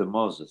gift of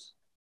Moses?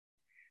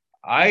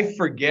 I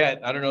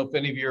forget. I don't know if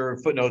any of your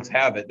footnotes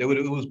have it. It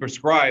was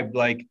prescribed,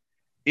 like,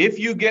 if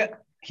you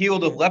get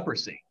healed of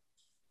leprosy,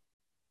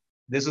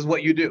 this is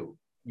what you do.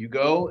 You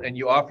go and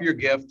you offer your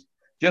gift,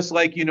 just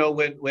like, you know,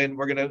 when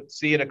we're going to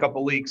see in a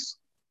couple weeks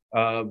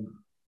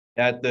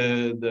at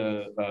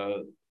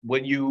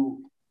when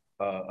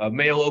a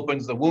male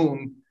opens the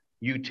womb,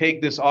 you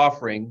take this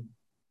offering.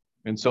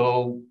 And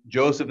so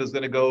Joseph is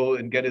going to go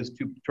and get his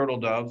 2 turtle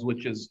doves,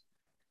 which is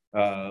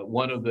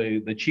one of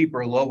the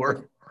cheaper,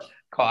 lower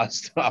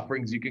cost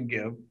offerings you can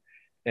give.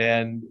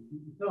 And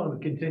tell him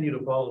to continue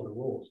to follow the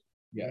rules.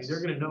 Yes. I mean,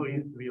 they're going to know he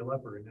used to be a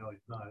leper and now he's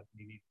not.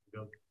 He needs to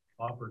go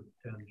offer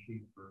 10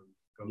 sheep or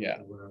goats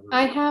or whatever.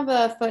 I have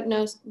a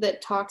footnote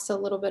that talks a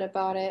little bit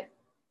about it.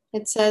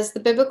 It says the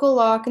biblical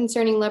law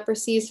concerning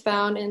leprosy is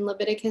found in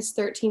Leviticus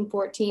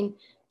 13:14,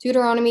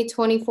 Deuteronomy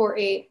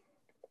 24:8,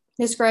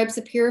 describes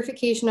the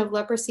purification of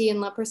leprosy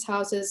in leprous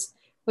houses,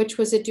 which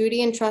was a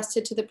duty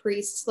entrusted to the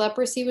priests.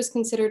 Leprosy was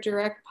considered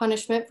direct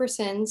punishment for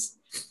sins,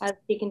 as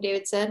Deacon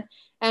David said,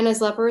 and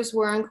as lepers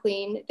were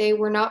unclean, they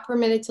were not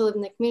permitted to live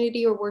in the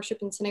community or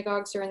worship in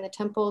synagogues or in the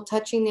temple.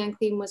 Touching the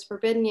unclean was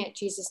forbidden, yet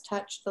Jesus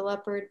touched the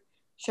leper,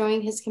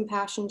 showing his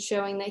compassion,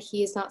 showing that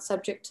he is not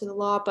subject to the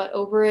law, but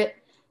over it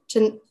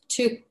to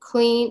the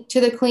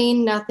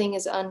clean, nothing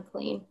is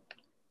unclean.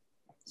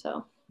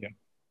 So. Yeah.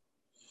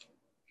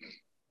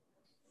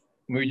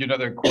 Let me read you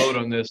another quote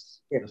on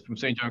this. This is from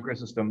St. John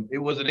Chrysostom. It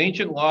was an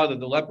ancient law that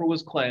the leper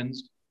was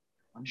cleansed,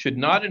 should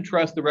not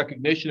entrust the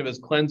recognition of his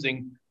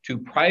cleansing to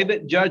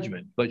private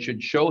judgment, but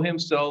should show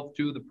himself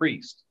to the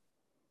priest.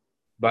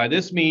 By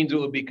this means, it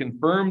would be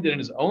confirmed in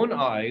his own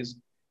eyes,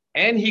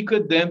 and he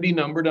could then be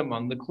numbered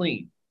among the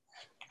clean.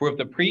 For if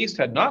the priest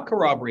had not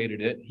corroborated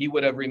it, he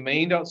would have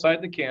remained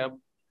outside the camp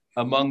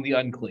among the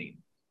unclean.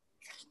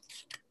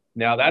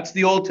 Now, that's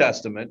the Old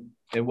Testament,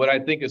 and what I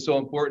think is so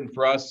important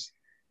for us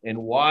and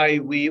why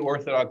we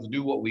Orthodox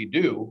do what we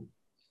do,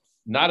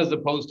 not as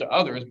opposed to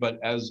others, but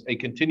as a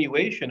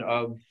continuation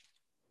of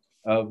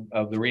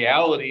the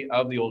reality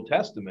of the Old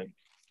Testament.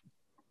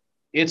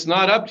 It's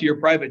not up to your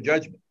private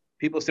judgment.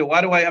 People say,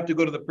 why do I have to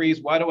go to the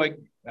priest? Why do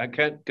I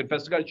can't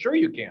confess to God? Sure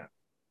you can.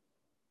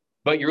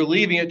 But you're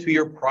leaving it to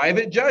your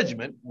private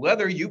judgment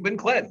whether you've been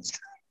cleansed.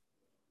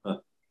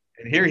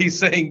 And here he's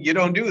saying you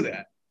don't do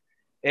that.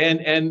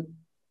 And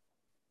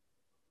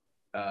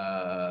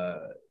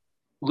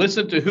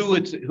listen to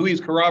who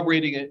he's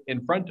corroborating it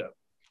in front of.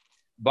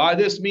 By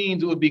this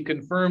means, it would be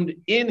confirmed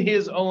in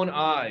his own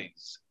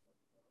eyes,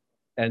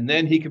 and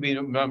then he can be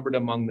numbered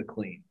among the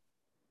clean.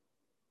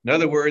 In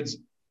other words,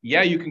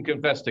 yeah, you can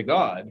confess to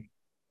God.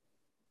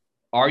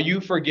 Are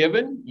you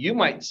forgiven? You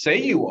might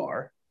say you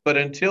are, but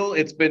until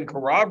it's been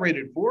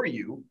corroborated for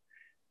you,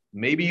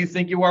 maybe you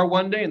think you are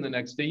one day and the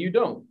next day you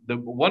don't.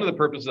 One of the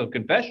purposes of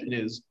confession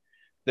is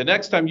the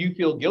next time you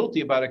feel guilty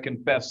about a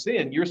confessed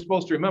sin, you're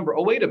supposed to remember,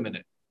 oh, wait a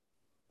minute.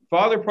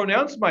 Father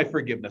pronounced my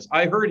forgiveness.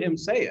 I heard him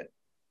say it.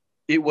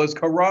 It was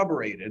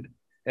corroborated.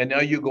 And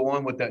now you go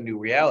on with that new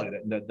reality,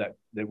 that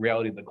the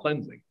reality of the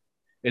cleansing.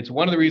 It's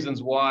one of the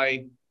reasons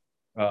why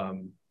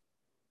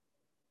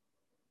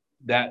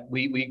that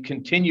we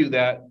continue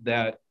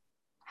that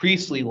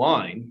priestly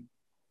line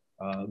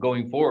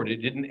going forward. It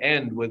didn't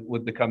end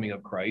with the coming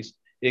of Christ.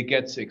 It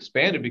gets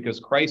expanded because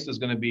Christ is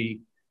going to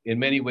be, in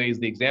many ways,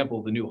 the example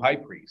of the new high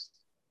priest.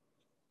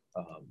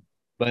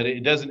 But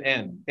it doesn't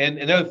end. And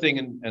another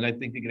thing, and I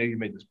think you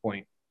made this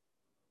point,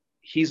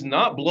 he's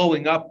not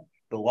blowing up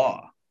the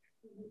law.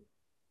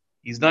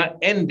 He's not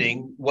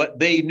ending what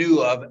they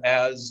knew of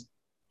as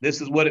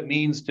this is what it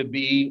means to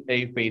be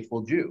a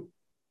faithful Jew.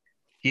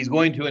 He's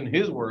going to, in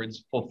his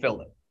words,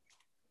 fulfill it.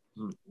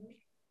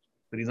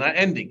 But he's not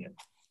ending it.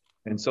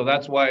 And so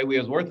that's why we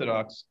as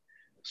Orthodox,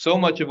 so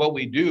much of what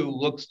we do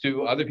looks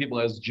to other people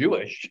as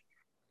Jewish,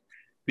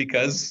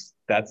 because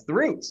that's the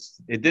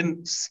roots. It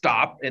didn't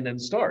stop and then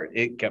start.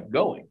 It kept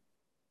going.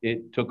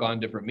 It took on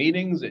different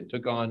meanings. It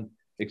took on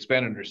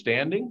expanded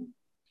understanding.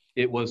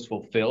 It was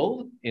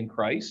fulfilled in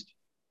Christ,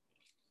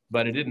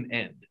 but it didn't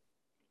end.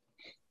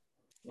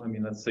 I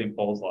mean, that's St.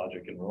 Paul's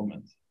logic in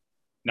Romans.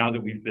 Now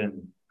that we've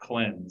been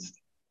cleansed,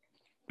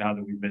 now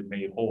that we've been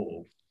made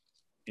whole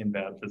in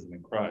baptism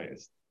in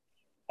Christ,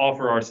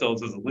 offer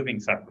ourselves as a living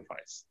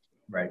sacrifice,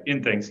 right?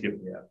 In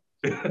thanksgiving,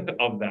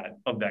 of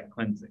that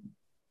cleansing.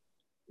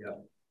 Yeah.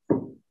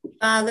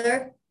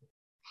 Father?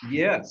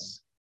 Yes.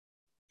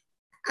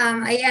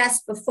 I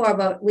asked before,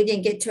 but we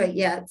didn't get to it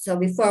yet. So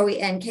before we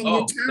end, can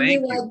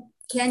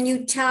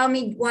you tell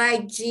me why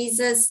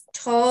Jesus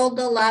told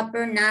the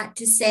leper not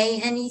to say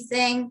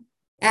anything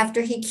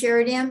after he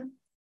cured him?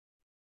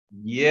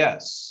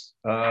 Yes.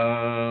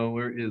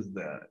 Where is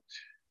that?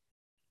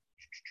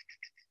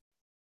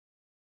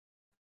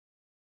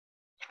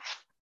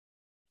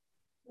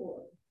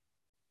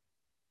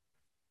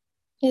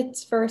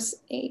 It's verse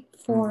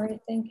 8:4, I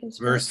think. Is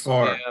verse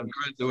 4. Yeah,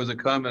 there was a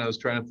comment I was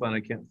trying to find.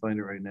 I can't find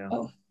it right now.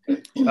 Oh.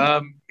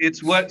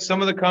 It's what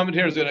some of the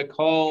commentators are going to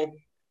call,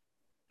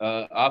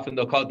 often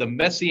they'll call it the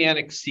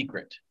messianic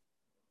secret.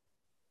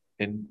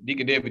 And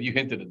Deacon David, you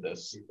hinted at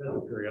this. He says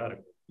it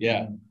periodically.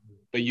 Yeah,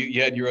 but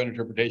you had your own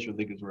interpretation. I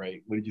think is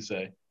right. What did you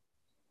say?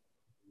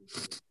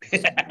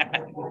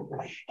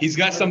 He's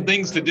got some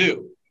things to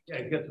do.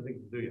 Yeah, he's got some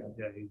things to do.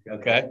 Yeah, he's got.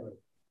 Okay.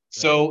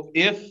 So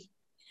if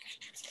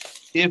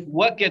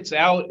what gets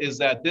out is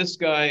that this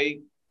guy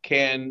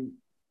can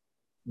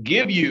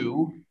give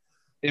you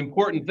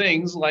important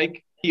things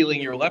like healing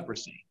your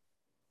leprosy,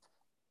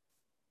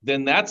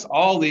 then that's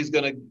all he's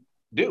going to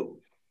do.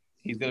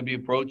 He's going to be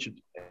approached,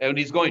 and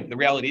he's going. The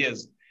reality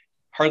is,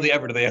 hardly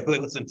ever do they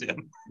listen to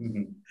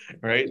him.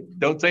 Right?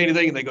 Don't say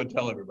anything, and they go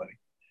tell everybody.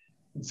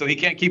 So he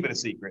can't keep it a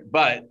secret.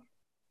 But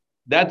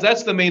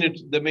that's the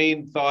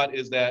main thought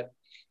is that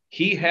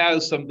he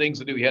has some things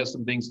to do. He has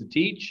some things to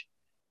teach.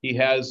 He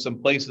has some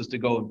places to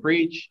go and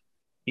preach.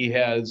 He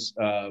has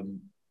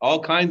all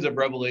kinds of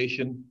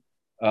revelation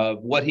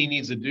of what he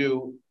needs to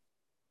do.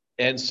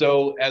 And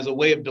so as a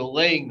way of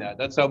delaying that,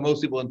 that's how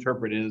most people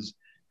interpret it is,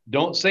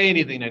 don't say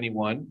anything to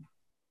anyone.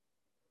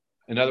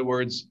 In other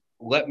words,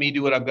 let me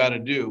do what I've got to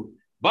do,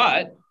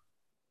 but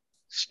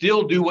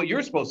still do what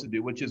you're supposed to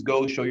do, which is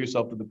go show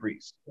yourself to the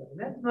priest.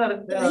 That's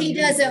not he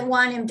doesn't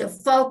want him to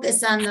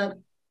focus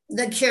on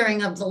the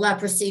curing of the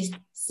leprosy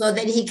so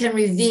that he can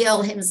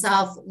reveal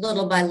himself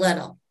little by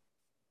little.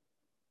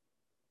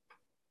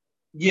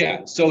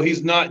 Yeah, so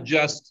he's not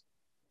just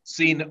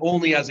seen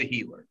only as a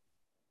healer.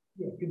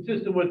 Yeah,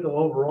 consistent with the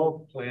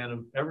overall plan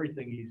of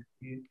everything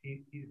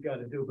he's got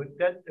to do. But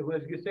that,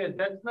 as you said,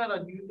 that's not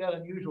that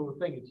unusual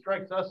thing. It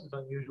strikes us as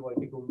unusual, I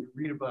think, when we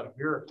read about a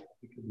miracle,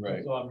 because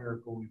we saw a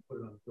miracle, we put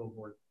it on a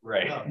billboard.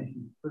 Right.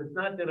 But it's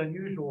not that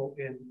unusual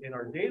in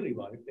our daily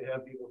life to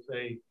have people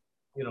say,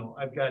 you know,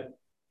 I've got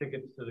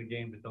tickets to the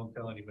game, but don't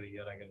tell anybody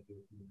yet. I got to do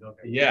it.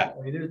 Okay. Yeah.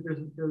 I mean,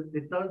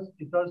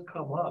 it does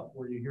come up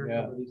where you hear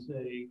somebody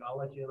say, "I'll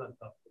let you in on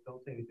stuff, but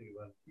don't say anything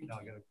about it. You know,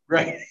 I got to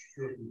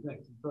do a few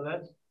things." And so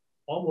that's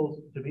almost,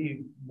 to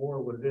me,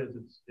 more what it is.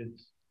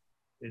 It's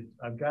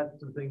I've got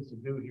some things to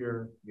do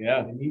here. Yeah.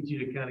 I need you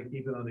to kind of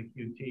keep it on the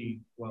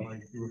QT while I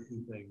do a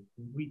few things.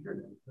 We hear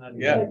that. It's not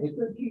it's a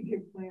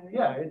strategic plan.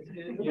 Yeah.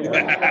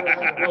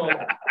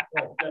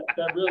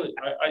 That really,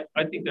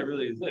 I think that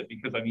really is it,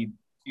 because I mean,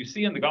 you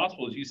see in the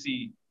Gospels, you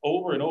see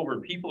over and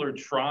over, people are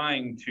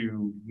trying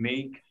to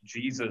make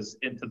Jesus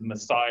into the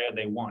Messiah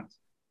they want.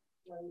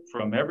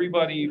 From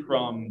everybody,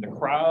 from the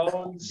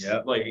crowds,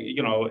 like,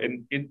 you know,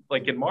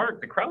 like in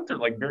Mark, the crowds are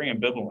like very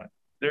ambivalent.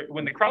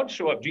 When the crowds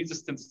show up,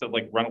 Jesus tends to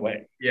like run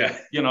away. Yeah,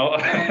 you know,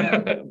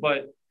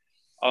 but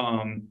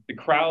the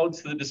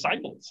crowds, the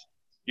disciples,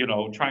 you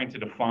know, trying to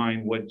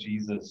define what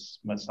Jesus'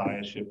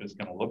 messiahship is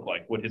going to look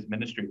like, what his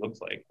ministry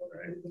looks like.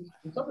 Right.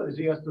 And sometimes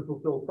he has to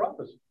fulfill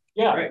prophecy.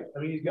 Yeah, right. I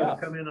mean, he's got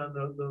to come in on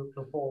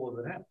the foal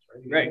of an ass,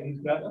 right?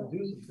 He's got to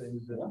do some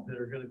things that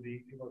are going to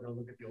be, people are going to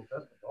look at the Old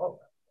Testament, all of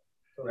that.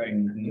 So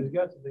he's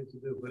got some things to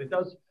do, but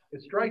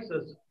it strikes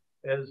us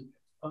as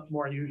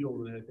more unusual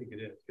than I think it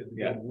is.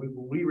 Because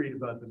when we read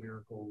about the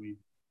miracle,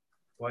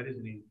 why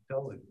doesn't he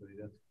tell anybody?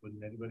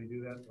 Wouldn't anybody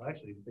do that? Well,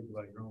 actually, think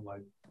about your own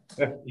life.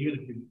 Even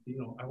if you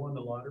know, I won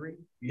the lottery.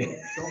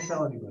 Don't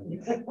tell anybody.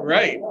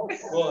 Right.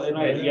 Well, and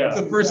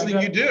the first thing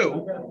you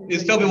do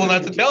is tell people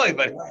not to tell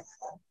anybody.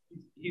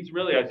 He's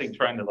really, I think,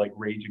 trying to like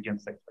rage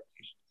against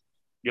expectations.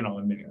 You know,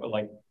 and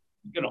like,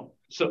 you know,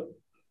 so.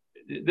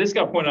 This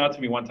got pointed out to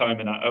me one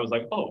time, and I was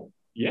like, oh,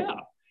 yeah.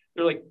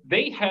 They're like,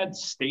 they had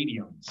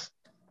stadiums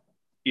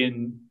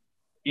in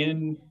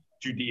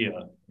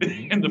Judea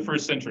in the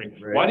first century.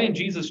 Right. Why didn't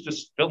Jesus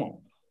just fill them?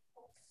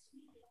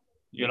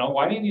 You know,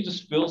 why didn't he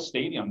just fill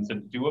stadiums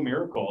and do a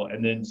miracle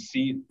and then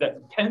see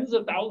that tens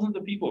of thousands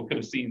of people could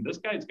have seen this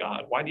guy's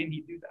God? Why didn't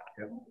he do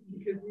that?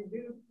 Because he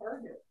did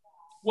target.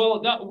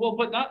 Well,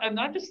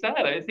 not just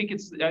that. I think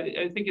it's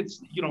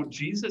you know,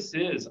 Jesus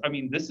is. I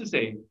mean, this is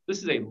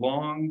a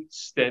long,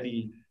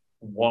 steady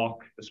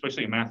walk,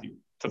 especially in Matthew,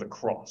 to the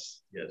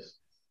cross. Yes.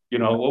 You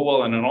know,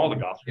 well, and in all the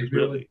Gospels, it's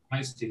really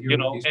nice to hear. You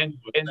know,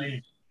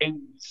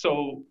 and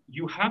so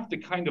you have to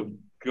kind of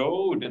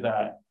go to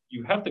that.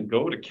 You have to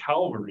go to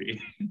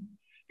Calvary,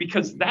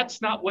 because that's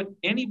not what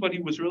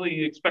anybody was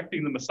really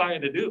expecting the Messiah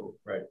to do.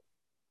 Right.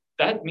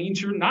 That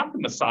means you're not the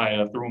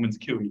Messiah if the Romans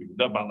kill you,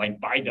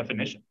 by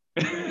definition.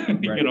 Right.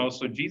 You know,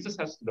 so Jesus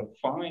has to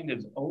define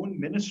his own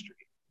ministry.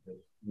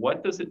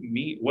 What does it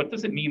mean? What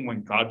does it mean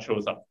when God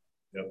shows up?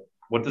 Yep.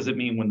 What does it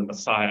mean when the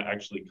Messiah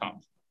actually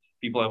comes?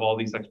 People have all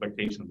these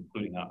expectations,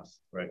 including us.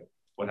 Right.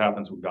 What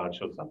happens when God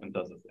shows up and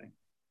does a thing?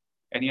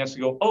 And he has to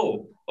go,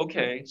 oh,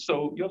 okay,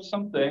 so you have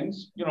some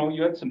things, you know,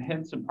 you had some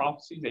hints and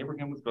prophecies.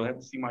 Abraham was going to have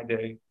to see my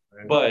day.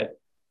 Right. But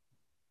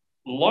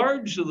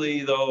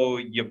largely, though,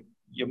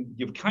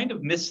 you've kind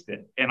of missed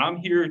it. And I'm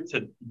here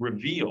to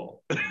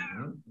reveal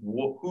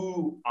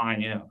who I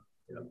am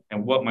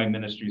and what my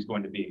ministry is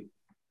going to be.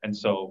 And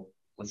so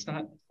let's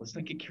not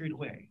get carried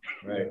away.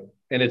 Right.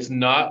 And it's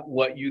not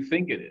what you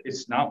think it is.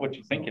 It's not what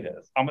you think it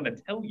is. I'm going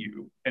to tell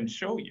you and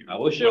show you. I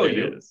will show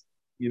you. It is.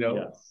 You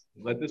know,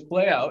 let this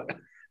play out.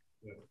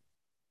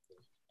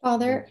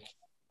 Father.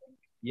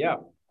 Yeah.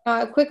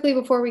 Quickly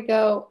before we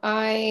go,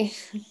 I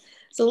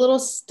was a little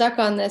stuck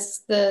on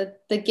this, the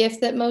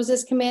gift that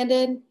Moses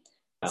commanded.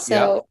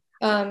 So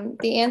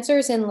the answer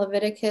is in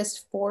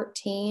Leviticus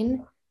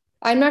 14.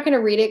 I'm not going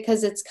to read it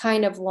because it's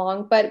kind of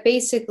long, but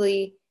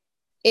basically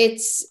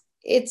it's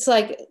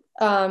like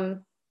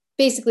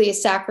basically a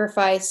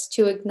sacrifice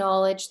to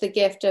acknowledge the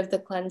gift of the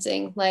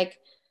cleansing. Like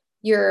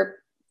you're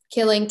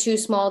killing 2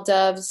 small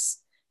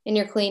doves and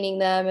you're cleaning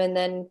them and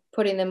then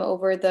putting them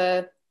over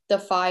the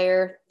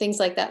fire, things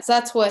like that. So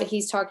that's what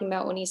he's talking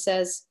about when he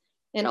says,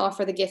 and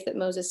offer the gift that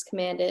Moses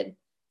commanded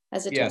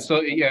as a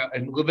testimony. So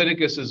and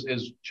Leviticus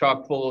is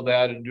chock full of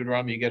that, and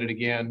Deuteronomy you get it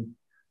again.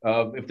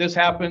 If this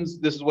happens,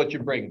 this is what you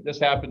bring. If this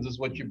happens, this is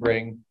what you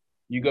bring.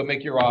 You go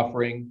make your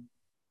offering,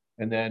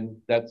 and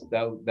then that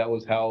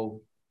was how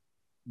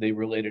they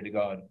related to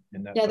God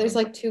in that. There's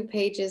like 2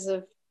 pages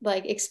of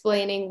like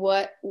explaining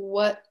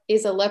what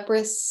is a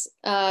leprous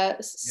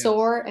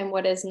sore and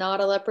what is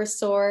not a leprous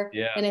sore.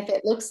 And if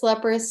it looks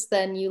leprous,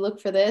 then you look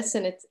for this,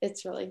 and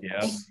it's really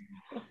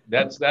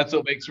that's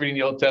what makes reading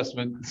the Old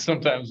Testament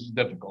sometimes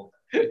difficult.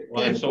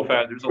 Well, it's so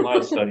fast. There's a lot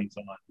of studies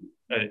on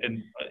it,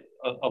 and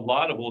a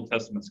lot of Old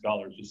Testament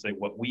scholars just say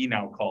what we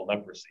now call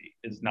leprosy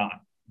is not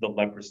the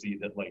leprosy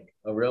that like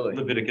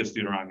Leviticus,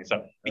 Deuteronomy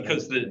stuff,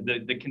 because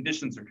the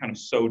conditions are kind of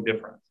so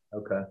different.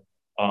 Okay.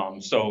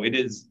 So it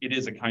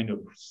is a kind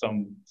of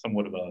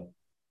somewhat of a,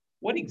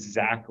 what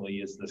exactly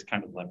is this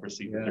kind of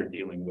leprosy that they're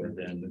dealing with,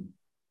 and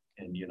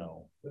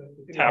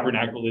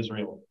tabernacle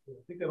Israel. I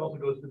think that also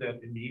goes to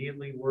that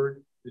immediately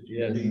word that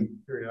you see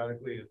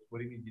periodically. It's what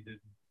do you mean you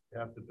didn't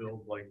have to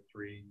build like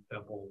 3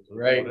 temples or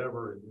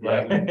whatever?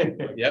 Right.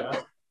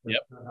 Yep.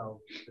 Not how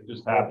it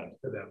just happened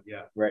to them.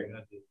 Yeah. Right.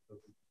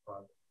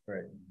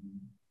 Right.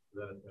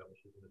 That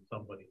establishes that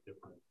somebody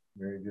different.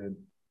 Very good.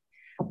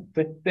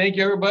 Thank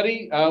you,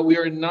 everybody. We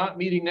are not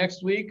meeting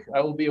next week.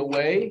 I will be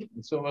away,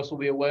 and some of us will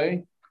be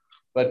away.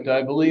 But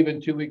I believe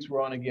in 2 weeks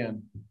we're on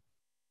again.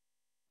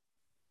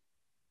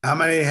 How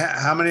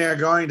many are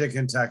going to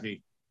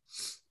Kentucky?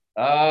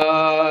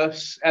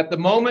 At the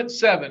moment,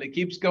 7. It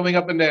keeps going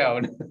up and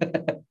down.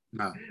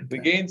 Okay. We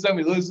gain some,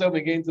 we lose some,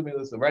 we gain some, we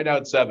lose some. Right now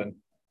it's 7.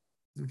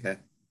 Okay.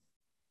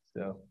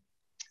 So,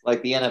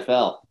 like the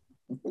NFL.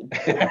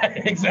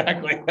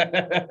 Exactly. All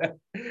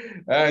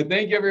right.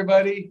 Thank you,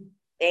 everybody.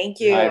 Thank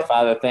you. All right,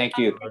 Father. Thank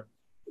you.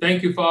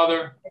 Thank you,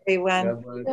 Father. Everyone.